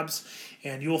tabs,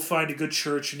 and you'll find a good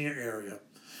church in your area.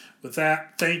 With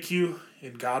that, thank you,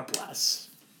 and God bless.